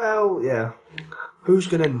it. Well, yeah. Who's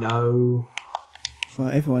gonna know?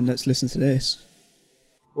 For everyone that's listened to this.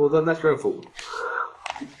 Well, then that's your own fault.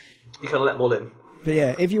 You can't let them all in. But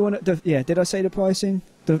yeah, if you want to, did I say the pricing?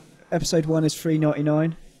 The episode 1 is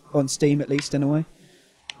 $3.99 on Steam, at least anyway.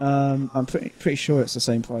 I'm pretty sure it's the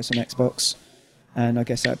same price on Xbox, and I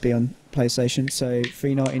guess that'd be on PlayStation. So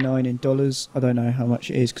 $3.99 in dollars. I don't know how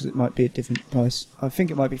much it is because it might be a different price. I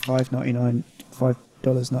think it might be $5.99.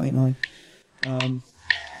 $5.99.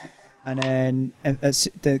 And then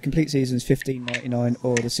the complete season is $15.99,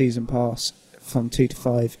 or the season pass from 2 to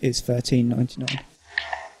 5 is $13.99.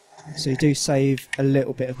 So you do save a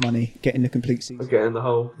little bit of money getting the complete season. Getting the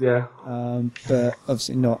whole, yeah. But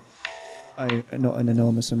obviously not an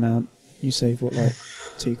enormous amount. You save what, like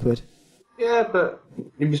 £2? Yeah, but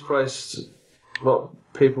you'd be surprised what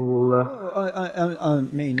people will. I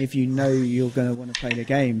mean, if you know you're going to want to play the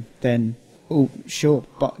game, then sure,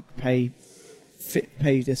 but pay the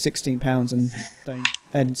 £16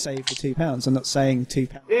 and save the £2. I'm not saying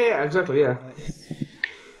 £2. Yeah, exactly. Yeah.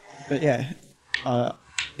 But yeah,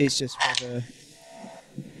 it's just whether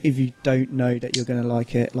if you don't know that you're going to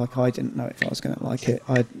like it, like I didn't know if I was going to like it.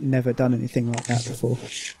 I'd never done anything like that before.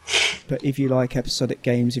 But if you like episodic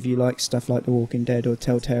games, if you like stuff like The Walking Dead or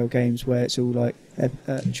Telltale games where it's all like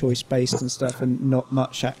choice based and stuff and not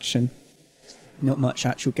much action, not much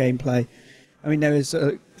actual gameplay. I mean, there is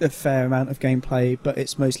a fair amount of gameplay, but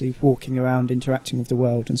it's mostly walking around, interacting with the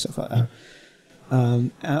world and stuff like that.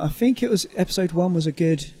 I think it was episode 1 was a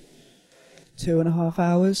good 2.5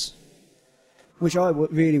 hours, which I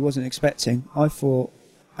really wasn't expecting. I thought,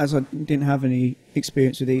 as I didn't have any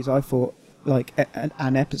experience with these, I thought like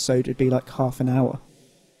an episode would be like half an hour.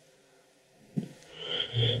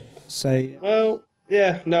 So Well,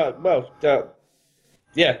 yeah, no, well,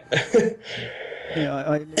 Yeah.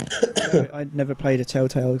 Yeah, I'd never played a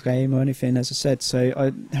Telltale game or anything, as I said, so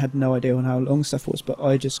I had no idea on how long stuff was. But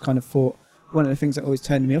I just kind of thought one of the things that always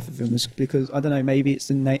turned me off of them was because I don't know, maybe it's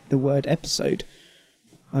the word episode.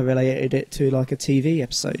 I related it to like a TV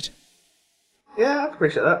episode. Yeah, I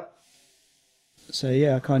appreciate that. So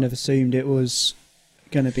yeah, I kind of assumed it was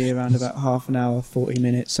going to be around about half an hour, 40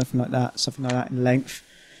 minutes, something like that in length,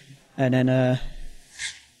 and then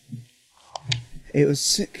it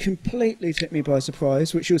was completely took me by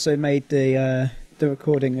surprise, which also made the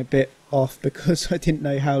recording a bit off because I didn't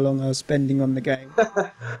know how long I was spending on the game.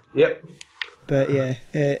 Yep. But yeah,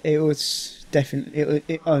 it was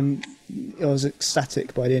definitely I was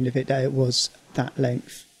ecstatic by the end of it that it was that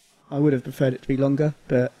length. I would have preferred it to be longer,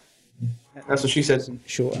 but That's what she said.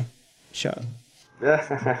 shorter. Shut up.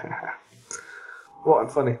 What? I'm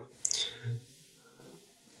funny.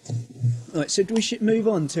 Right, so we should move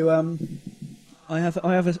on to I have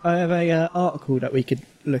a article that we could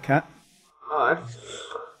look at. Alright.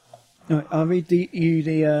 Right, I'll read you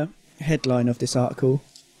the headline of this article.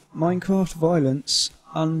 Minecraft violence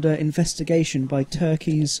under investigation by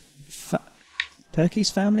Turkey's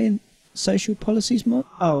Family and Social Policies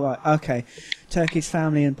Oh, right, okay. Turkey's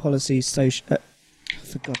Family and Policies Social...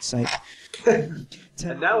 for God's sake. And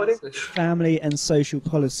now in English. Family and Social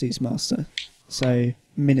Policies Master. So,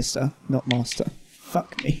 Minister, not Master.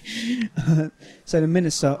 Fuck me. So, the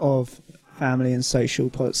Minister of Family and Social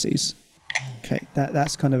Policies. Okay,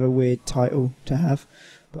 that's kind of a weird title to have.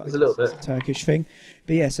 But It's a little bit. It's a Turkish thing.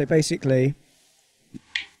 But yeah, so basically,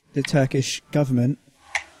 the Turkish government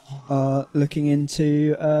are looking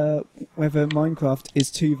into whether Minecraft is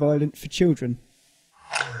too violent for children.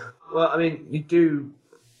 Well, I mean, you do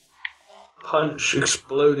punch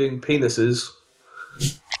exploding penises.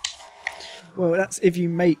 Well, that's if you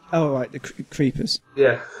make... Oh, right, the creepers.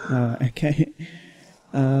 Yeah. Okay.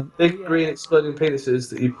 Big green exploding penises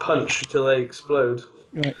that you punch until they explode.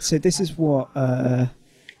 Right, so this is what the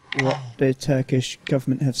Turkish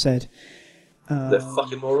government have said. They're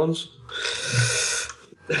fucking morons.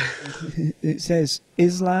 It says,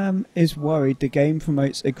 Islam is worried the game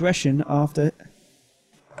promotes aggression after...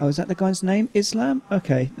 Oh, is that the guy's name? Islam?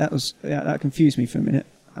 Okay, that confused me for a minute.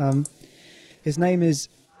 His name is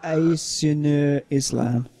Aysunur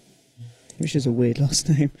Islam, which is a weird last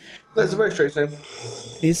name. That's a very strange name.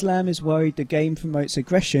 Islam is worried the game promotes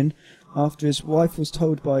aggression after his wife was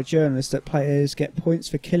told by a journalist that players get points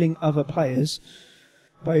for killing other players,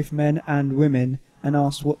 both men and women, and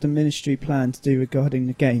asked what the ministry planned to do regarding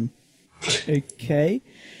the game. Okay.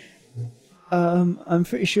 I'm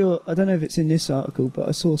pretty sure, I don't know if it's in this article, but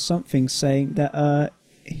I saw something saying that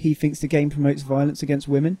he thinks the game promotes violence against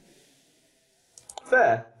women.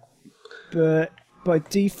 Fair. But by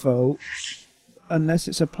default, unless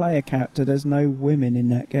it's a player character, there's no women in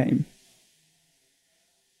that game.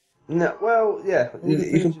 No, well, yeah,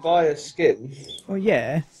 you can buy a skin, Well,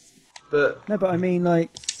 yeah. but No, but I mean, like,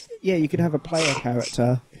 yeah, you could have a player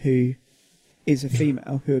character who is a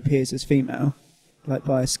female, who appears as female, like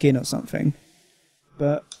buy a skin or something.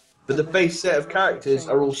 But the base set of characters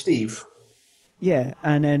are all Steve. yeah,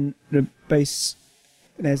 and then the base,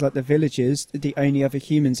 there's like the villagers, the only other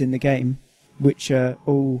humans in the game, which are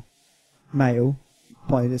all male,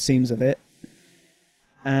 by the seams of it.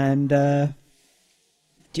 And the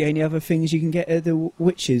only other things you can get are the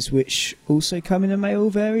witches, which also come in a male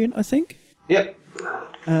variant, I think. Yep.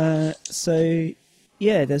 So,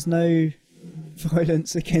 yeah, there's no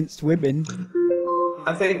violence against women.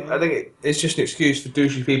 I think it's just an excuse for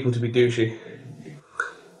douchey people to be douchey.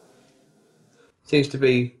 Seems to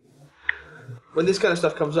be when this kind of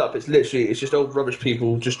stuff comes up, it's just old rubbish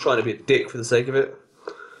people just trying to be a dick for the sake of it.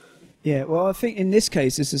 Yeah, well, I think in this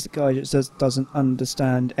case, this is the guy that doesn't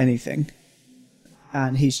understand anything.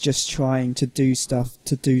 And he's just trying to do stuff.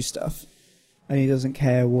 And he doesn't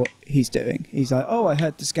care what he's doing. He's like, oh, I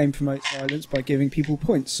heard this game promotes violence by giving people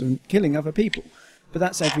points and killing other people. But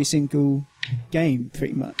that's every single game,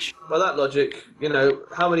 pretty much. By that logic,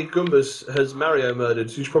 how many Goombas has Mario murdered?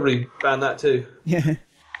 So you should probably ban that too. Yeah.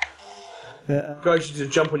 But, Encourage you to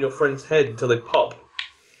jump on your friend's head until they pop.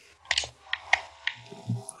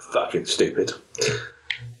 Fucking stupid.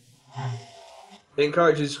 It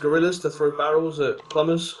encourages gorillas to throw barrels at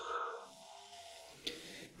plumbers.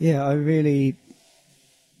 yeah, I really...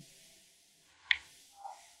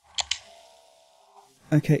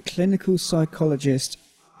 Okay, clinical psychologist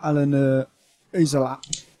Eleanor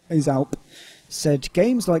Izalp said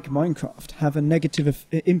games like Minecraft have a negative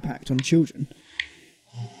impact on children.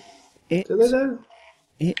 Do they know?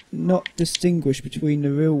 It not distinguish between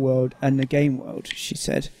the real world and the game world, she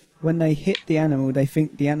said. When they hit the animal, they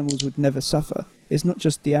think the animals would never suffer, it's not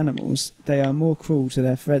just the animals. They are more cruel to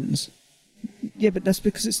their friends. Yeah, but that's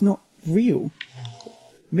because it's not real.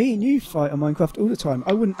 Me and you fight on Minecraft all the time.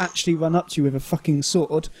 I wouldn't actually run up to you with a fucking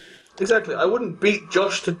sword. Exactly. I wouldn't beat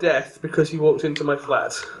Josh to death because he walked into my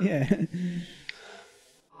flat. Yeah.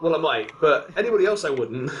 Well, I might, but anybody else I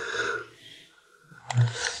wouldn't.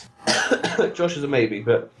 Josh is a maybe,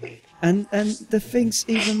 but... And the thing's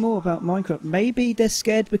even more about Minecraft. Maybe they're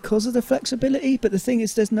scared because of the flexibility, but the thing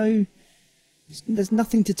is there's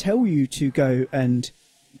nothing to tell you to go and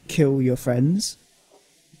kill your friends.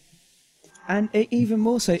 And even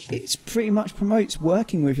more so, it pretty much promotes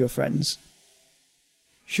working with your friends.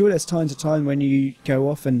 Sure, there's time to time when you go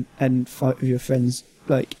off and fight with your friends,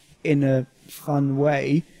 like, in a fun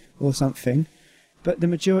way or something. But the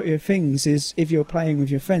majority of things is, if you're playing with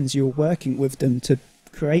your friends, you're working with them to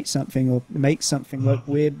create something or make something. Like,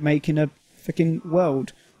 we're making a freaking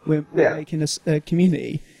world. We're making a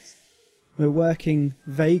community. We're working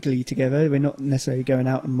vaguely together. We're not necessarily going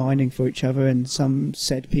out and mining for each other, and some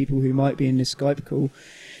said people who might be in this Skype call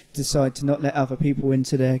decide to not let other people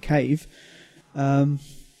into their cave and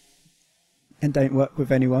don't work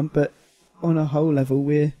with anyone. But on a whole level,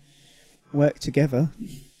 we work together.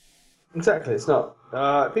 Exactly, it's not.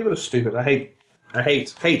 People are stupid. I hate.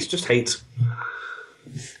 Just hate.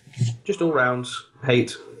 Just all round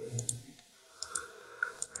hate.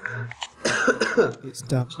 It's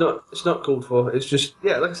dumb. It's not called for. It's just,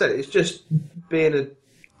 yeah, like I said, it's just being a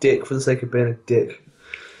dick for the sake of being a dick.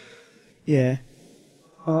 Yeah.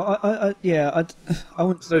 I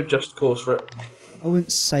wouldn't. There's no just cause for it. I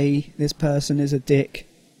wouldn't say this person is a dick,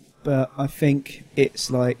 but I think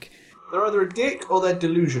it's like. They're either a dick or they're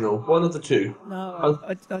delusional. One of the two. No,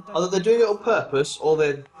 I don't. Either they're doing it on purpose or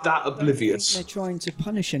they're that oblivious. They're trying to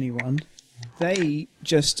punish anyone. They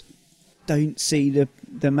just don't see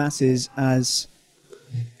the masses as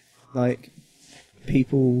like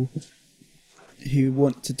people who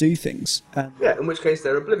want to do things. Yeah, in which case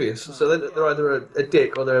they're oblivious. So they're either a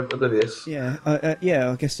dick or they're oblivious. Yeah,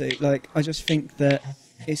 I guess so. Like, I just think that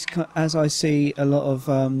it's as I see a lot of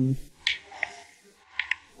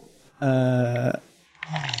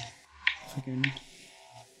fucking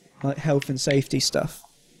like health and safety stuff.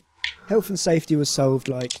 Health and safety was solved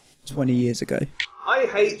like 20 years ago. I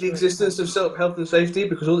hate the existence of health and safety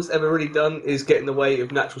because all it's ever really done is get in the way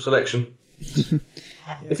of natural selection.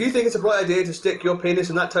 If you think it's a bright idea to stick your penis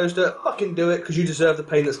in that toaster, fucking do it because you deserve the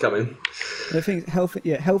pain that's coming. I think health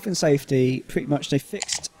and safety, pretty much they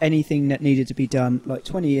fixed anything that needed to be done like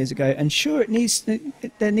 20 years ago. And sure,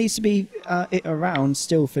 there needs to be it around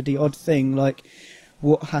still for the odd thing, like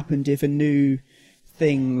what happened if a new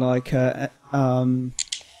thing like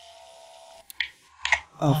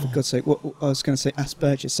oh, for God's sake, what I was going to say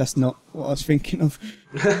Asperger's, that's not what I was thinking of.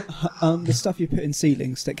 The stuff you put in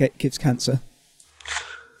ceilings that gives cancer.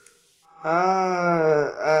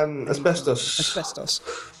 Asbestos. Asbestos.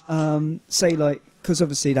 Say, like, because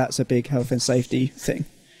obviously that's a big health and safety thing.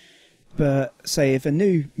 But say if a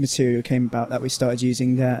new material came about that we started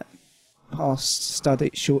using that past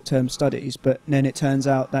short-term studies, but then it turns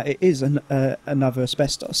out that it is another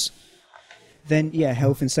asbestos, then yeah,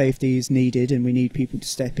 health and safety is needed and we need people to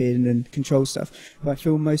step in and control stuff. But I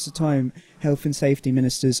feel most of the time health and safety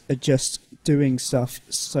ministers are just doing stuff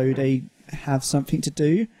so they have something to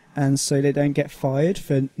do and so they don't get fired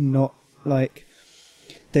for not, like,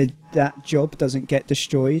 that job doesn't get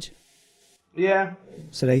destroyed. Yeah.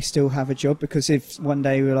 So they still have a job, because if one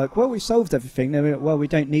day we're like, well, we solved everything, then we're like, well, we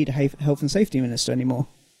don't need a health and safety minister anymore.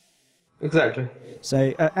 Exactly.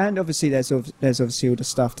 So, and obviously there's obviously all the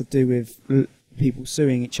stuff to do with people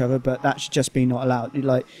suing each other, but that should just be not allowed.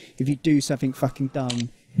 Like, if you do something fucking dumb,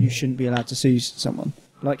 you shouldn't be allowed to sue someone.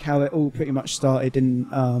 Like how it all pretty much started in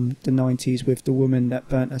the 90s with the woman that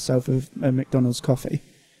burnt herself with a McDonald's coffee.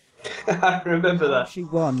 I remember that. She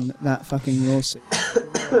won that fucking lawsuit.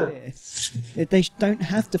 They don't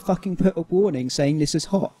have to fucking put a warning saying this is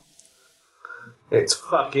hot. It's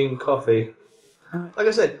fucking coffee. Like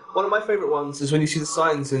I said, one of my favourite ones is when you see the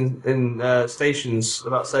signs in stations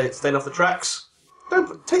about staying off the tracks.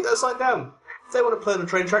 Don't take that sign down. If they want to play on a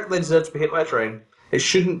train track, they deserve to be hit by a train. It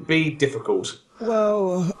shouldn't be difficult.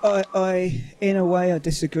 Well, I in a way I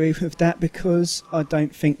disagree with that, because I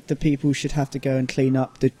don't think the people should have to go and clean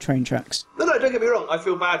up the train tracks. No, don't get me wrong. I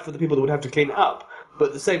feel bad for the people that would have to clean it up, but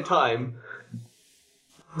at the same time,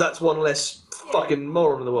 that's one less fucking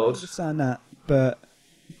moron in the I world. understand that, but.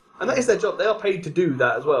 And that is their job. They are paid to do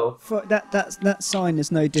that as well. For that sign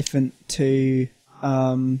is no different to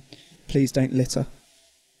please don't litter.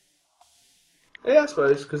 Yeah, I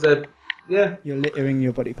suppose, because they're... Yeah. You're littering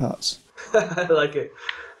your body parts. I like it.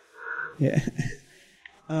 Yeah.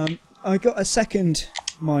 I got a second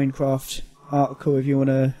Minecraft article if you want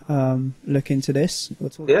to look into this. We'll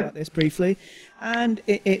talk about this briefly. And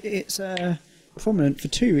it's prominent for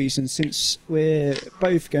two reasons, since we're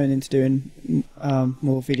both going into doing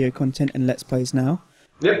more video content and Let's Plays now.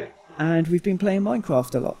 Yep. And we've been playing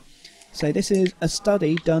Minecraft a lot. So this is a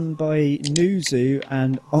study done by Newzoo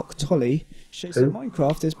and Octoly. Shows that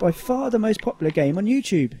Minecraft is by far the most popular game on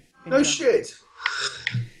YouTube. No shit.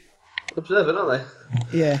 Observant, aren't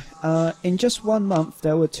they? Yeah. In just 1 month,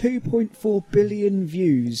 there were 2.4 billion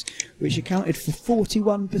views, which accounted for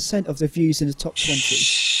 41% of the views in the top 20.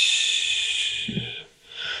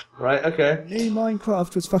 Right, okay. New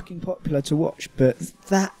Minecraft was fucking popular to watch, but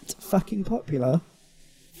that fucking popular,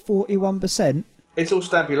 41%. It's all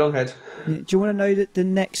Stampy Longhead. Do you want to know that the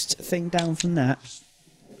next thing down from that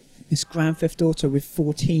is Grand Theft Auto with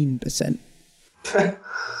 14%?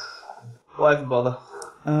 Why even bother?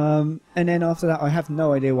 And then after that, I have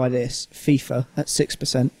no idea why this. FIFA at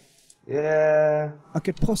 6%. Yeah. I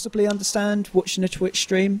could possibly understand watching a Twitch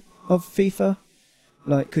stream of FIFA,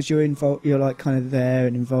 like because you're involved, you're like kind of there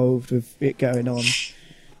and involved with it going on.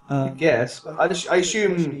 Yes. I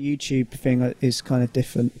assume The YouTube thing is kind of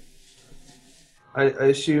different. I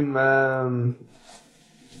assume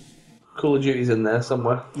Call of Duty's in there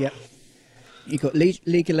somewhere. Yep. You got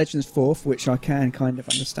League of Legends 4th, which I can kind of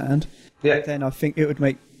understand. Yeah. Then I think it would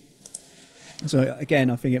make. So again,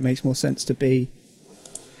 I think it makes more sense to be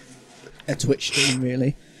a Twitch stream,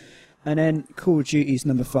 really. And then Call of Duty's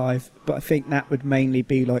number 5, but I think that would mainly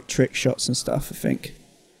be like trick shots and stuff. I think.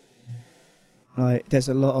 Like, there's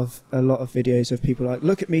a lot of videos of people like,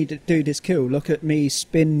 look at me do this kill, look at me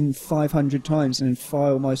spin 500 times and then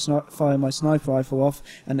fire my sniper rifle off,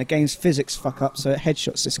 and the game's physics fuck up, so it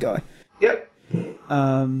headshots this guy. Yep.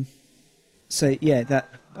 So yeah, that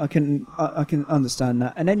I can understand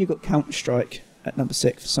that. And then you've got Counter-Strike at number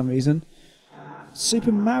 6 for some reason.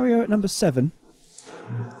 Super Mario at number 7.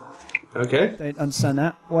 Okay. Don't understand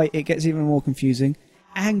that. Wait, it gets even more confusing.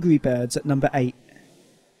 Angry Birds at number 8.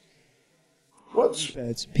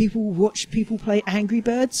 Birds. People watch people play Angry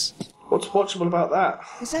Birds? What's watchable about that?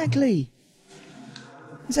 Exactly.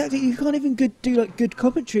 You can't even do good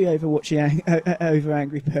commentary over watching over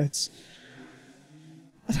Angry Birds.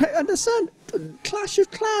 I don't understand. Clash of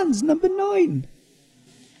Clans, number 9.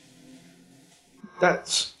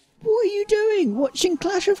 That's. What are you doing watching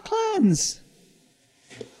Clash of Clans?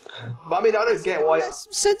 But I mean, I don't get why. Less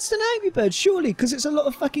sense than Angry Birds, surely, because it's a lot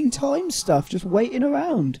of fucking time stuff just waiting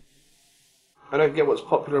around. I don't get what's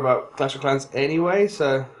popular about Clash of Clans anyway,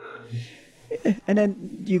 so. And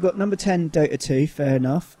then you got number 10, Dota 2, fair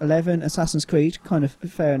enough. 11, Assassin's Creed, kind of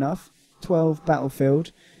fair enough. 12,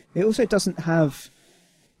 Battlefield. It also doesn't have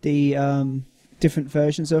the different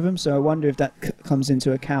versions of them, so I wonder if that comes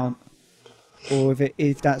into account, or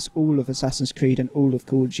if that's all of Assassin's Creed and all of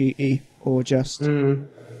Call of Duty, or just.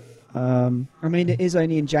 I mean, it is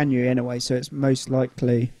only in January anyway, so it's most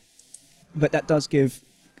likely, but that does give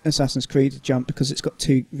Assassin's Creed a jump because it's got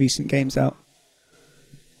 2 recent games out.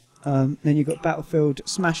 Then you've got Battlefield,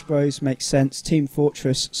 Smash Bros makes sense, Team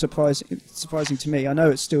Fortress, surprising to me. I know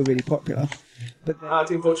it's still really popular, but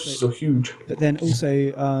Team Fortress is still huge. But then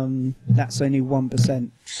also, that's only 1%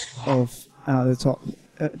 of out of the top,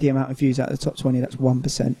 the amount of views out of the top 20. That's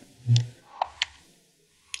 1%.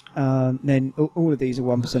 Then all of these are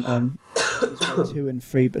 1% on 2 and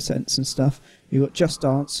 3% and stuff. You've got Just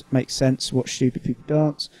Dance, makes sense, watch stupid people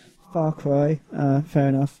dance. Far Cry, fair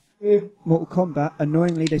enough. Yeah. Mortal Kombat,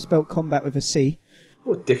 annoyingly they spelled combat with a C.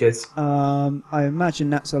 What dickheads. I imagine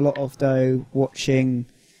that's a lot of, though, watching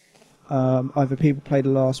either people play the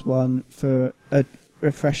last one for a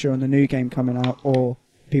refresher on the new game coming out, or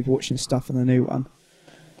people watching stuff on the new one.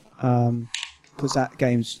 Because that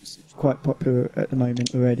game's quite popular at the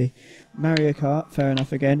moment already. Mario Kart, fair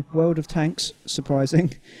enough again. World of Tanks,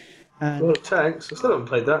 surprising. And, World of Tanks? I still haven't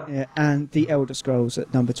played that. yeah, and The Elder Scrolls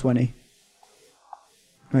at number 20.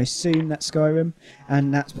 I assume that's Skyrim,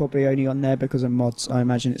 and that's probably only on there because of mods. I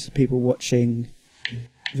imagine it's people watching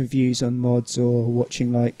reviews on mods, or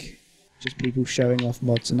watching like just people showing off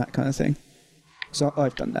mods and that kind of thing. So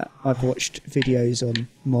I've done that. I've watched videos on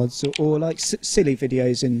mods, or like silly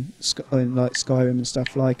videos in like Skyrim and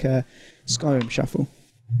stuff, like Skyrim Shuffle.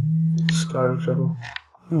 Skyrim Shuffle.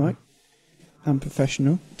 Alright.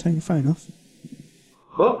 Unprofessional. Turn your phone off.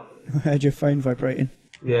 What? I heard your phone vibrating.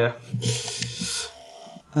 Yeah.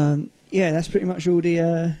 Yeah, that's pretty much all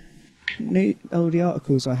the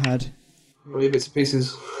articles I had. All your bits and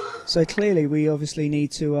pieces. So clearly we obviously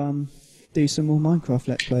need to do some more Minecraft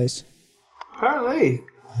Let's Plays. Apparently.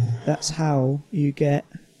 That's how you get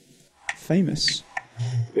famous.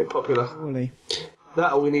 Bit popular. Surely.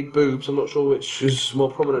 That or we need boobs. I'm not sure which is more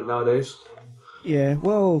prominent nowadays. Yeah,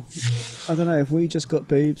 well, I don't know, if we just got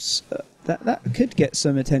boobs, that could get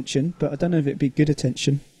some attention, but I don't know if it'd be good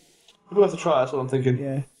attention. We'll have to try, that's what I'm thinking.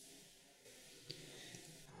 Yeah.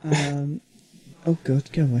 Oh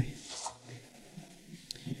god, go away.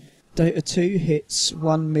 Dota 2 hits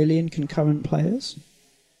 1 million concurrent players.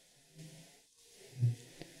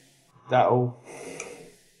 That'll...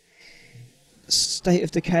 State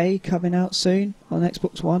of Decay coming out soon on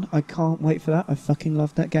Xbox One. I can't wait for that. I fucking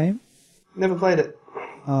love that game. Never played it.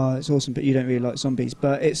 Oh, it's awesome, but you don't really like zombies.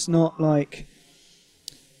 But it's not like...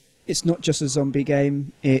 It's not just a zombie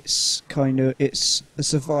game. It's it's a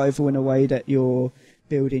survival in a way that you're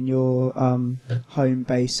building your home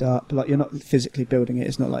base up. Like, you're not physically building it.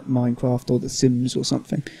 It's not like Minecraft or The Sims or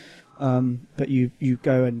something. But you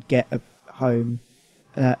go and get a home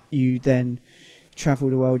that you then travel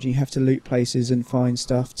the world. You have to loot places and find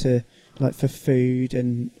stuff to, like, for food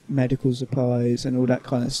and medical supplies and all that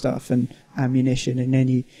kind of stuff and ammunition, and then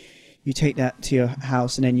you take that to your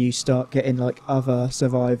house, and then you start getting like other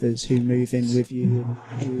survivors who move in with you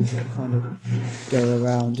and who kind of go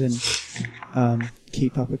around and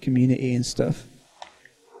keep up a community and stuff.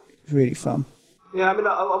 It's really fun. Yeah, I mean,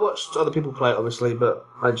 I watched other people play it, obviously, but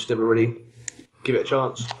I just never really give it a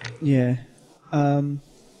chance. Yeah.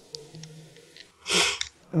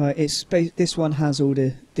 Right, this one has all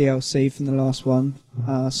the DLC from the last one,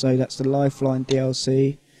 so that's the Lifeline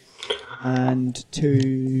DLC and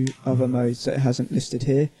 2 other modes that it hasn't listed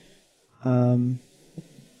here, and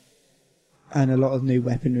a lot of new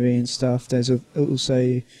weaponry and stuff. There's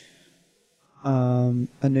also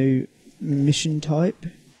a new mission type.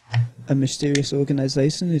 A mysterious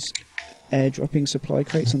organisation is airdropping supply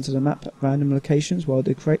crates onto the map at random locations. While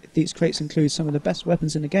these crates include some of the best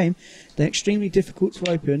weapons in the game, they're extremely difficult to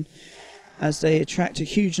open as they attract a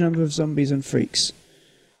huge number of zombies and freaks.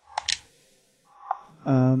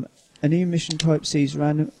 A new mission type sees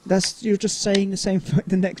random... You're just saying the same...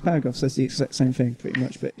 The next paragraph says the exact same thing, pretty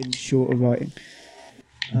much, but in shorter writing.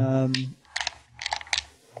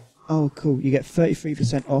 Oh, cool. You get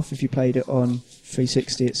 33% off if you played it on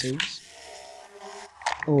 360, it seems.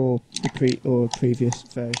 Or the previous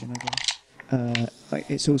version, I guess. Like,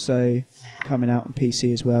 it's also coming out on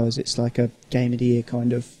PC as well, as it's like a Game of the Year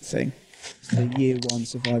kind of thing. It's the Year 1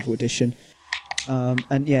 Survival Edition.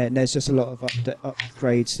 And yeah, there's just a lot of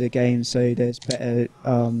upgrades to the game, so there's better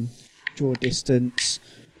draw distance,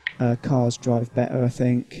 cars drive better, I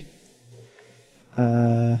think.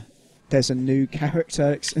 There's a new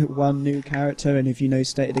character, one new character, and if you know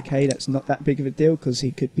State of Decay, that's not that big of a deal, because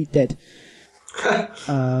he could be dead.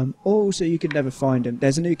 Also, you can never find him.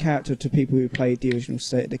 There's a new character to people who played the original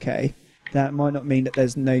State of Decay. That might not mean that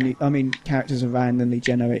there's no new... I mean, characters are randomly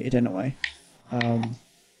generated anyway.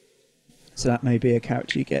 So that may be a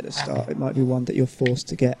character you get at the start. It might be one that you're forced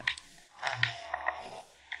to get.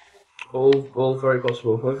 All very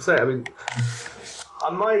possible. Like I say, I mean,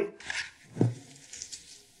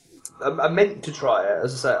 I meant to try it.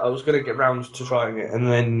 As I said, I was going to get round to trying it, and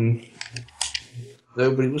then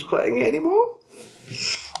nobody was playing it anymore.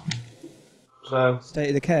 So State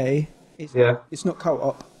of Decay. Yeah. It's not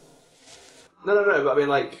co-op. No. But I mean,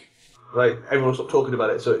 like everyone stopped talking about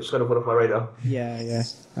it, so it's kind of went off my radar. Yeah.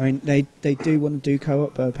 I mean, they do want to do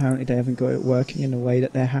co-op, but apparently they haven't got it working in a way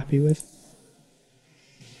that they're happy with.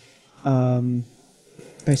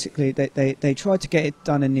 Basically, they tried to get it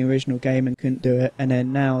done in the original game and couldn't do it, and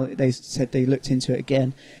then now they said they looked into it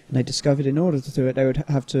again, and they discovered in order to do it, they would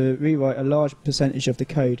have to rewrite a large percentage of the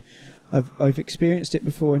code. I've experienced it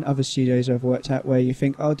before in other studios I've worked at, where you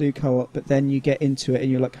think, I'll do co-op, but then you get into it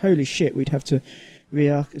and you're like, holy shit, we'd have to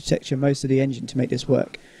re-architecture most of the engine to make this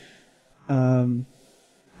work.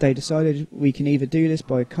 They decided we can either do this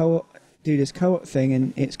co-op thing,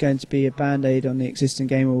 and it's going to be a band-aid on the existing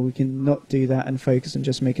game, or we can not do that and focus on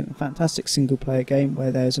just making a fantastic single-player game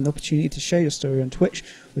where there's an opportunity to share your story on Twitch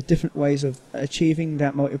with different ways of achieving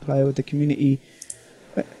that multiplayer with the community,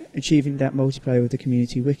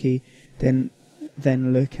 wiki, then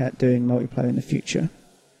look at doing multiplayer in the future.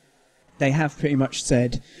 They have pretty much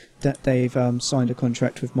said that they've signed a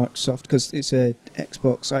contract with Microsoft, because it's a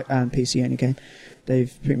Xbox and PC only game.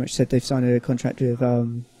 They've pretty much said they've signed a contract with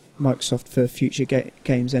Microsoft for future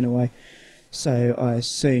games anyway. So I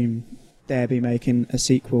assume they'll be making a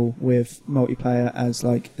sequel with multiplayer as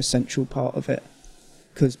like a central part of it.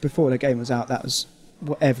 Because before the game was out, that was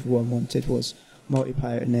what everyone wanted, was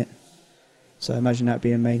multiplayer in it. So I imagine that'd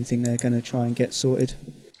be a main thing they're going to try and get sorted.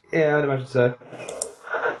 Yeah, I'd imagine so.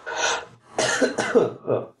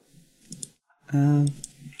 Oh.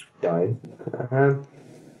 Died.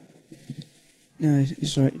 No,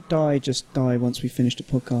 it's all right. Just die once we finish the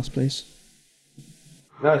podcast, please.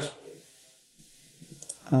 Nice.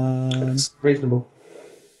 That's reasonable.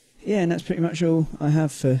 Yeah, and that's pretty much all I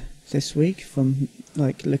have for this week from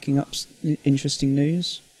like looking up interesting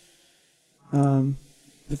news.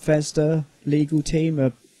 Bethesda legal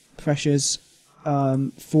team pressures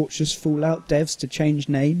Fortress Fallout devs to change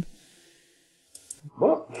name.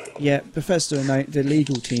 What? Yeah, Bethesda are the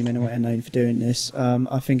legal team anyway are known for doing this.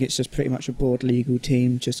 I think it's just pretty much a broad legal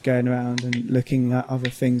team just going around and looking at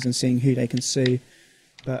other things and seeing who they can sue.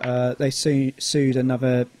 But they sued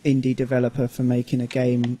another indie developer for making a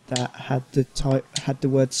game that had the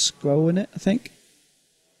word scroll in it, I think.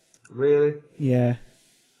 Really? Yeah.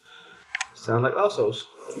 Sound like arseholes.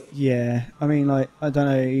 Yeah. I mean, like, I don't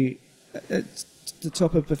know. The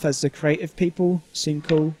top of Bethesda creative people seem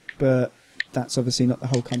cool, but that's obviously not the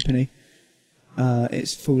whole company.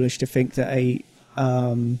 It's foolish to think that a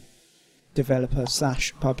developer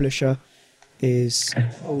 / publisher is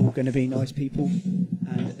all going to be nice people,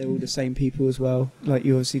 and they're all the same people as well. Like,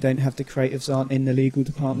 you obviously don't have the creatives aren't in the legal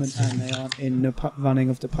department, and they aren't in the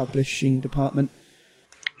running of the publishing department.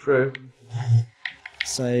 True.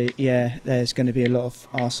 So yeah, there's going to be a lot of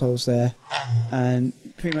arseholes there, and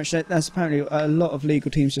pretty much that's apparently a lot of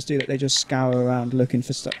legal teams just do that. They just scour around looking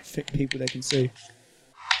for people they can sue.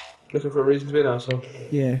 Looking for a reason to be an arsehole.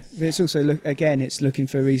 Yeah, but it's also it's looking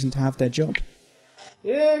for a reason to have their job.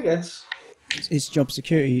 Yeah, I guess. It's job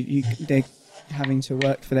security. They're having to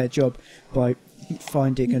work for their job by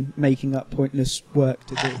finding and making up pointless work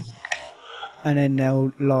to do. And then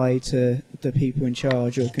they'll lie to the people in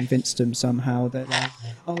charge or convince them somehow that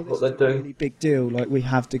this is a really big deal, like we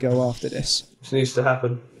have to go after this. This needs to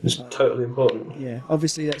happen. It's totally important. Yeah,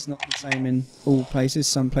 obviously that's not the same in all places.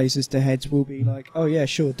 Some places the heads will be like, oh yeah,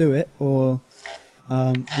 sure, do it, or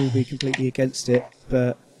will be completely against it,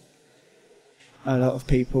 but a lot of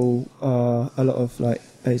people like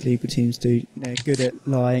those legal teams they're good at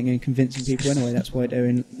lying and convincing people anyway. That's why they're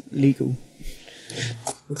in legal.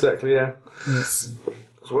 Exactly, yeah. Yes.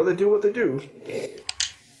 That's why they do what they do.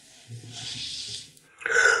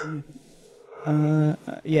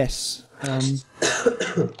 Yes.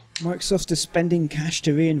 Microsoft is spending cash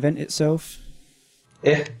to reinvent itself.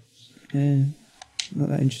 Yeah. Yeah. Not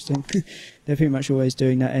that interesting. They're pretty much always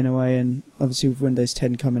doing that anyway, and obviously with Windows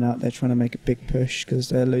 10 coming out, they're trying to make a big push because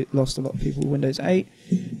they lost a lot of people with Windows 8,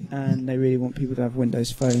 and they really want people to have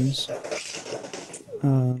Windows phones.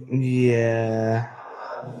 Yeah.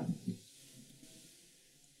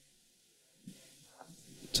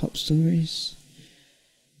 Top stories.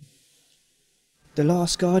 The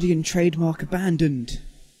Last Guardian trademark abandoned.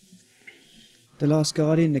 The Last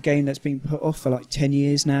Guardian, the game that's been put off for like 10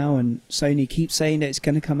 years now, and Sony keeps saying that it's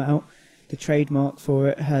going to come out. The trademark for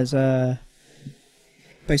it has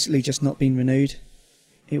basically just not been renewed.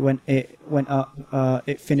 It went up.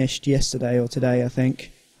 It finished yesterday or today, I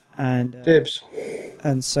think, and Dibs.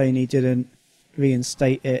 And Sony didn't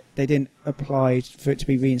reinstate it. They didn't apply for it to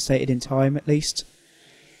be reinstated in time, at least.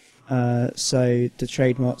 So the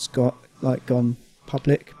trademark's gone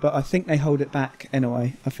public, but I think they hold it back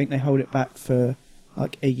anyway. I think they hold it back for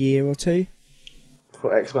like a year or two.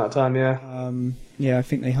 For X amount of time, yeah. Yeah, I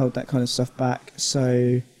think they hold that kind of stuff back.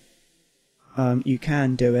 So you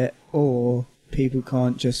can do it, or people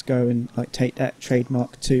can't just go and like take that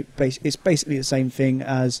trademark to it's basically the same thing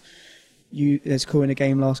as there's calling a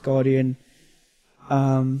game Last Guardian,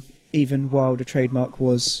 even while the trademark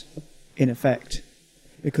was in effect,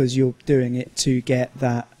 because you're doing it to get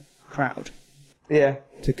that crowd. Yeah.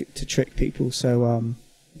 To trick people. So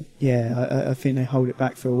yeah, I think they hold it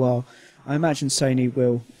back for a while. I imagine Sony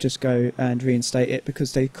will just go and reinstate it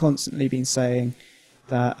because they've constantly been saying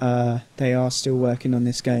that they are still working on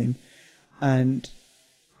this game, and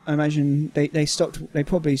I imagine they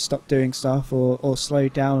probably stopped doing stuff or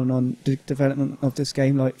slowed down on the development of this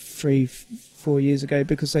game like 3-4 years ago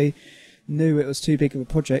because they knew it was too big of a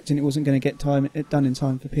project and it wasn't going to get it done in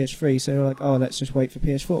time for PS3. So they were like, oh, let's just wait for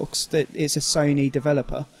PS4 because it's a Sony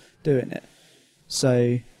developer doing it.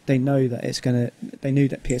 So they know that they knew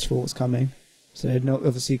that PS4 was coming. So they're not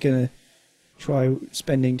obviously going to try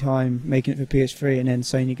spending time making it for PS3 and then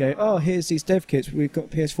Sony go, oh, here's these dev kits, we've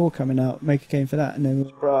got PS4 coming out, make a game for that, and then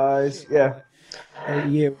surprise, yeah, a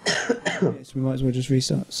year. So we might as well just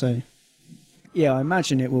restart. So yeah, I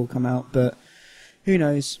imagine it will come out, but who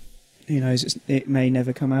knows? Who knows? It may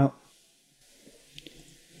never come out.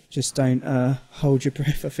 Just don't hold your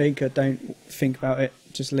breath, I think. Or don't think about it.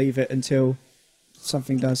 Just leave it until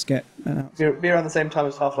something does get announced. Be around the same time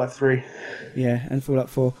as Half-Life 3. Yeah, and Fallout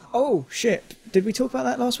 4. Oh, shit. Did we talk about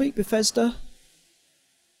that last week? Bethesda?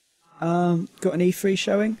 Got an E3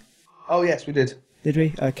 showing? Oh yes, we did. Did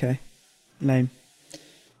we? Okay. Lame.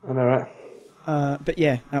 I know, right? But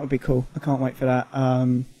yeah, that would be cool. I can't wait for that.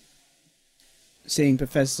 Seeing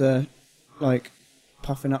Bethesda like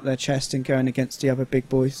puffing up their chest and going against the other big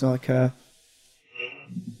boys like EA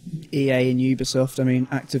and Ubisoft. I mean,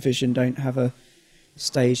 Activision don't have a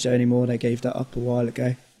stage there anymore. They gave that up a while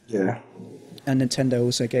ago. Yeah. And Nintendo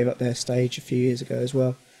also gave up their stage a few years ago as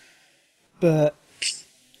well. But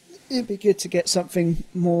it'd be good to get something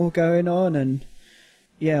more going on. And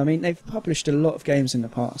yeah, I mean, they've published a lot of games in the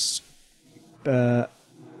past. But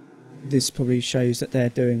this probably shows that they're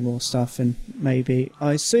doing more stuff. And maybe,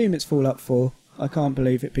 I assume it's Fallout 4. I can't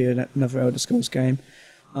believe it'd be another Elder Scrolls game.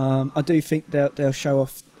 I do think they'll show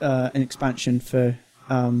off an expansion for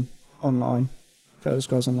online, for Elder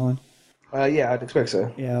Scrolls Online. Yeah, I'd expect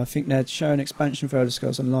so. Yeah, I think they'd show an expansion for Elder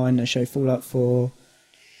Scrolls Online. They show Fallout 4.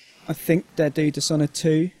 I think they'll do Dishonored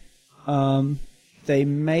 2. They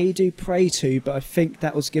may do Prey 2, but I think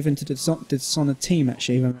that was given to the Dishonored team,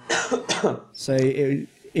 actually. So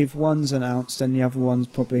if one's announced, then the other one's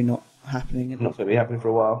probably not happening. Not going to be happening for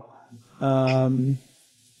a while.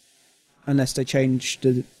 Unless they change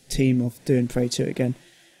the team of doing Prey 2 again.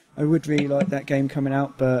 I would really like that game coming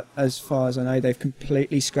out, but as far as I know, they've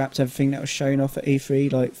completely scrapped everything that was shown off at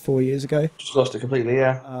E3 like 4 years ago. Just lost it completely,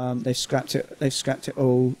 yeah. They've scrapped it. They've scrapped it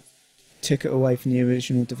all, took it away from the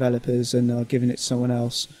original developers, and are giving it to someone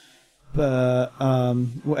else. But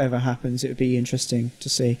whatever happens, it would be interesting to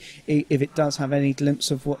see. If it does have any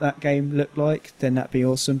glimpse of what that game looked like, then that'd be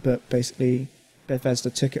awesome. But basically, Bethesda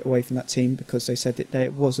took it away from that team because they said that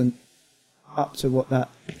it wasn't up to what that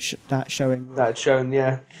showing was. That shown,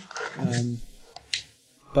 yeah.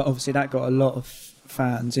 But obviously that got a lot of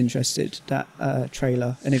fans interested, that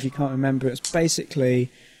trailer. And if you can't remember, it was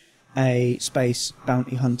basically a space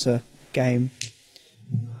bounty hunter game.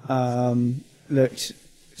 Looked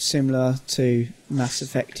similar to Mass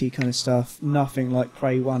Effect-y kind of stuff. Nothing like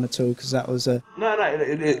Prey 1 at all, because that was a... No,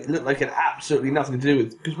 it looked like it had absolutely nothing to do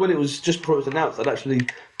with... Because when it was just before it was announced, I'd actually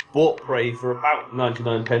bought Prey for about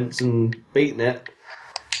 99 pence and beaten it.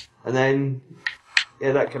 And then,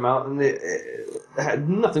 yeah, that came out, and it had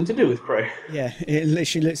nothing to do with Prey. Yeah, it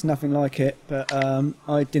literally looks nothing like it, but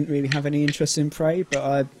I didn't really have any interest in Prey, but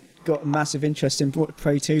I got a massive interest in what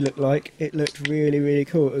Prey 2 looked like. It looked really, really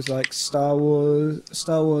cool. It was like Star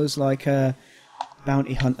Wars like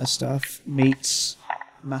bounty hunter stuff meets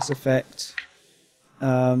Mass Effect.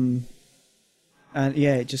 And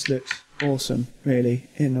yeah, it just looked awesome, really,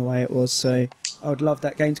 in the way it was. So I would love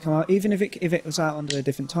that game to come out, even if it was out under a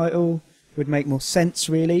different title. It would make more sense,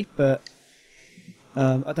 really. But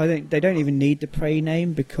they don't even need the Prey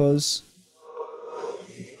name, because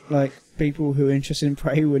like people who are interested in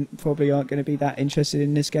Prey probably aren't going to be that interested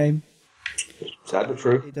in this game. Sad but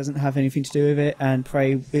true. It doesn't have anything to do with it, and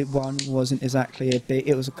Prey 1 wasn't exactly a big...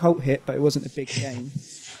 It was a cult hit, but it wasn't a big game.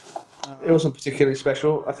 It wasn't particularly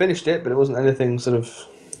special. I finished it, but it wasn't anything sort of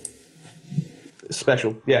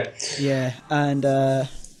special. Yeah. Yeah, and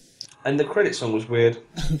the credit song was weird.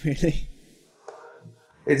 really,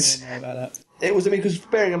 It's... I don't know about that. It was, I mean, because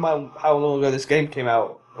bearing in mind how long ago this game came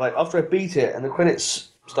out, like, after I beat it and the credits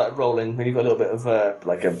started rolling, and you've got a little bit of,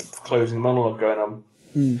 like, a closing monologue going on.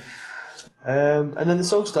 And then the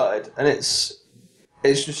song started, and it's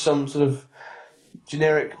just some sort of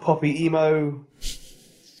generic poppy emo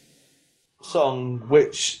song,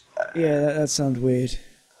 which... Yeah, that sounds weird.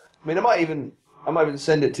 I mean, I might even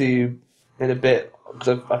send it to you in a bit,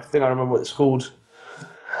 because I think I remember what it's called.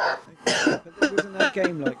 But wasn't that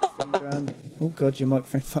game like themed around... Oh god, your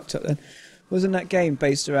microphone fucked up then. Wasn't that game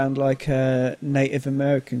based around like Native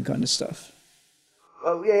American kind of stuff?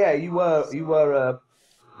 Oh yeah, you were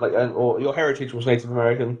like, or your heritage was Native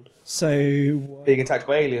American. So being attacked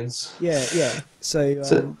by aliens. Yeah.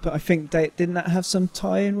 So, but I think didn't that have some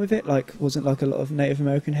tie-in with it? Like, wasn't like a lot of Native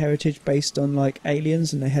American heritage based on like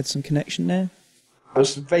aliens, and they had some connection there?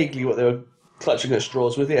 That's vaguely what they were clutching at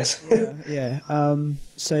straws with. Yes. Yeah.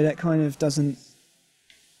 So that kind of doesn't.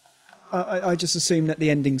 I just assumed that the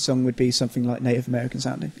ending song would be something like Native American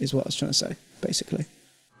sounding, is what I was trying to say, basically.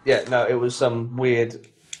 Yeah, no, it was some weird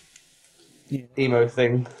emo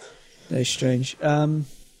thing. Very strange. What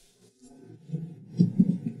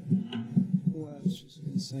else was I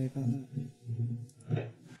going to say about that?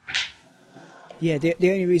 Yeah,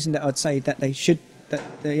 the only reason that I'd say that the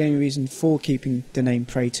only reason for keeping the name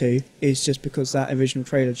Prey 2 is just because that original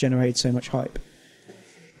trailer generated so much hype.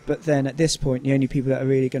 But then at this point, the only people that are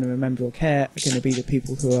really going to remember or care are going to be the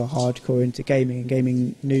people who are hardcore into gaming and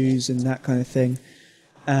gaming news and that kind of thing.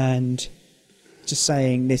 And just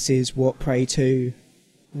saying this is what Prey 2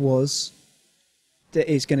 was that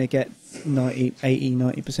is going to get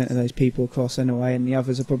 90% of those people across anyway, and the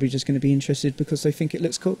others are probably just going to be interested because they think it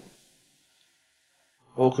looks cool.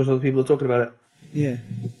 Or because other people are talking about it. Yeah.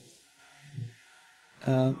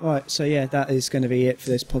 Right, so yeah, that is going to be it for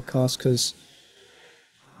this podcast because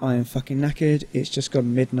I am fucking knackered. It's just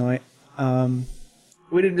gone midnight.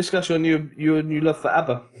 We didn't discuss your new love for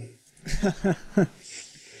ABBA.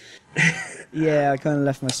 Yeah, I kind of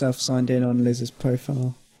left myself signed in on Liz's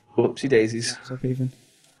profile. Whoopsie daisies. Stop even.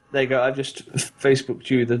 There you go, I've just Facebooked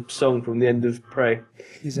you the song from the end of Prey.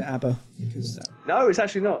 Is it ABBA? Because No, it's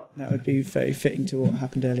actually not. that would be very fitting to what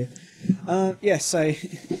happened earlier. Yeah, so...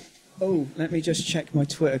 Oh, let me just check my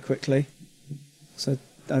Twitter quickly. So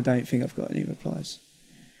I don't think I've got any replies.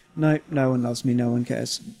 No, no one loves me, no one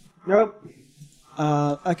cares. Nope.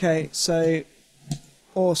 Okay, so...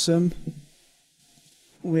 Awesome.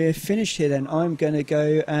 We're finished here then. I'm going to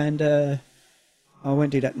go and... I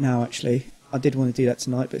won't do that now, actually. I did want to do that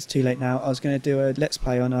tonight, but it's too late now. I was going to do a Let's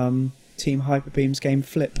Play on Team Hyperbeam's game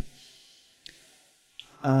Flip.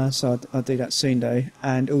 So I'll do that soon, though.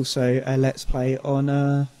 And also a Let's Play on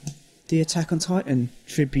the Attack on Titan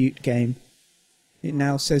tribute game. It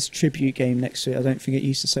now says tribute game next to it. I don't think it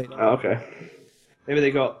used to say that. Oh, okay. Maybe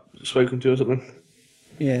they got spoken to or something.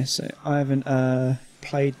 Yeah, so I haven't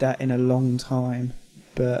played that in a long time,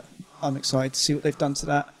 but I'm excited to see what they've done to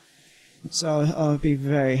that. So I'll be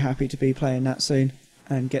very happy to be playing that soon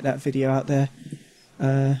and get that video out there.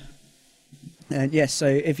 And yes, so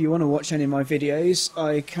if you want to watch any of my videos,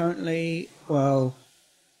 I currently, well,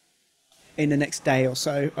 in the next day or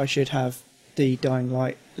so, I should have the Dying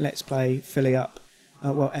Light Let's Play fully up.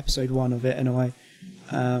 Well, episode 1 of it anyway,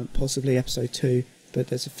 possibly episode 2, but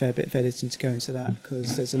there's a fair bit of editing to go into that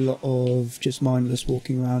because there's a lot of just mindless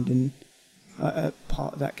walking around in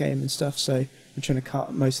part of that game and stuff, so I'm trying to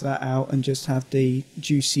cut most of that out and just have the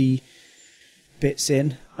juicy bits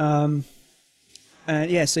in. And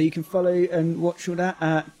yeah, so you can follow and watch all that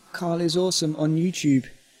at Carl is Awesome on YouTube.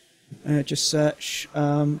 Just search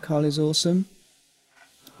Carl is Awesome.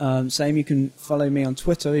 Same, you can follow me on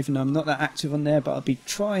Twitter, even though I'm not that active on there, but I'll be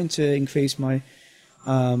trying to increase my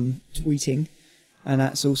tweeting. And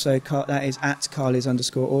that's also, that is at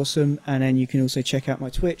carlis_awesome. And then you can also check out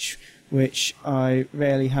my Twitch, which I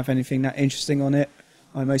rarely have anything that interesting on it.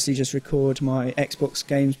 I mostly just record my Xbox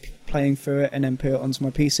games playing through it and then put it onto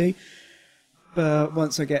my PC. But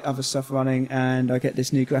once I get other stuff running and I get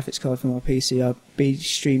this new graphics card for my PC, I'll be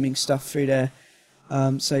streaming stuff through there.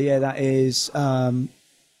 So yeah, that is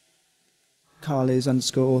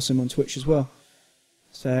carlis_awesome on Twitch as well.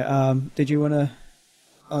 So did you want to...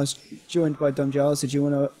 I was joined by Dom Giles. Did you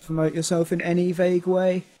want to promote yourself in any vague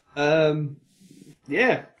way?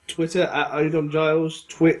 Yeah. Twitter at OnlyDomGiles,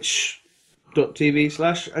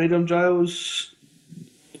 twitch.tv/OnlyDomGiles,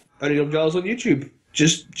 OnlyDomGiles on YouTube.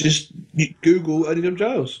 Just Google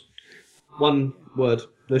OnlyDomGiles. One word,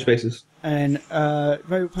 no spaces. And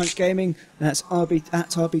Robot Punch Gaming, and that's at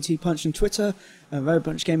RBT Punch on Twitter, Robot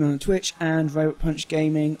Punch Gaming on Twitch, and Robot Punch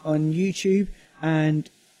Gaming on YouTube. And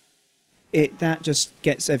that just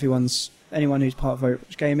gets anyone who's part of Robot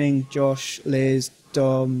Punch Gaming, Josh, Liz,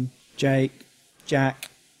 Dom, Jake, Jack,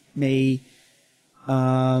 me,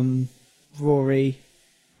 Rory,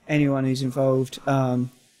 anyone who's involved,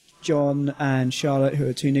 John and Charlotte, who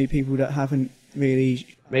are two new people that haven't really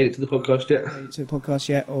made it to the podcast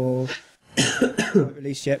yet, or not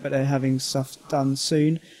released yet, but they're having stuff done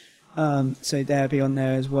soon. So they'll be on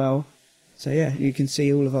there as well. So yeah, you can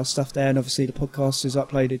see all of our stuff there, and obviously the podcast is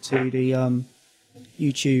uploaded to the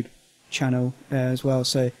YouTube channel there as well.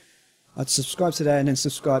 So I'd subscribe to that and then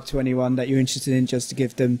subscribe to anyone that you're interested in, just to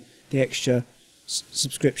give them the extra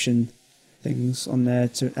subscription things on there,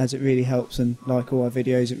 as it really helps. And like all our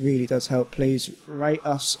videos, it really does help. Please rate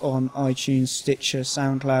us on iTunes, Stitcher,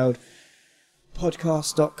 SoundCloud,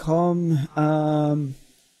 podcast.com.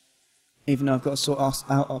 Even though I've got to sort out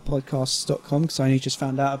our podcasts.com because I only just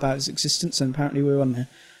found out about its existence, and apparently we're on there,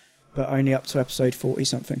 but only up to episode 40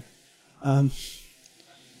 something.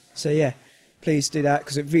 So yeah, please do that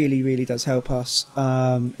because it really, really does help us.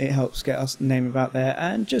 It helps get us name about there,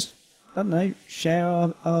 and just, I don't know,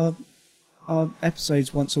 share our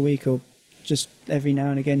episodes once a week, or just every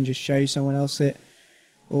now and again just show someone else it,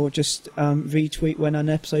 or just retweet when an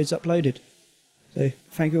episode's uploaded. So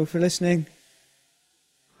thank you all for listening.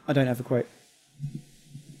 I don't have a quote.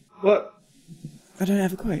 What? I don't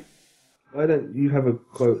have a quote. Why don't you have a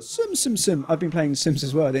quote? Sim. I've been playing The Sims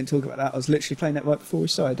as well. I didn't talk about that. I was literally playing that right before we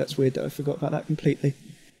started. That's weird that I forgot about that completely.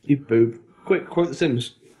 You boob. Quick, quote The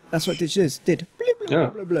Sims. That's what Digital did. Blah, blah, Yeah.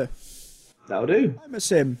 blah, blah, blah. That'll do. I'm a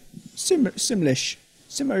sim. Simlish.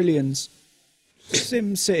 Simoleons.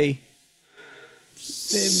 Sim City.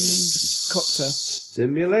 Sim Copter.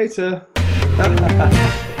 Simulator.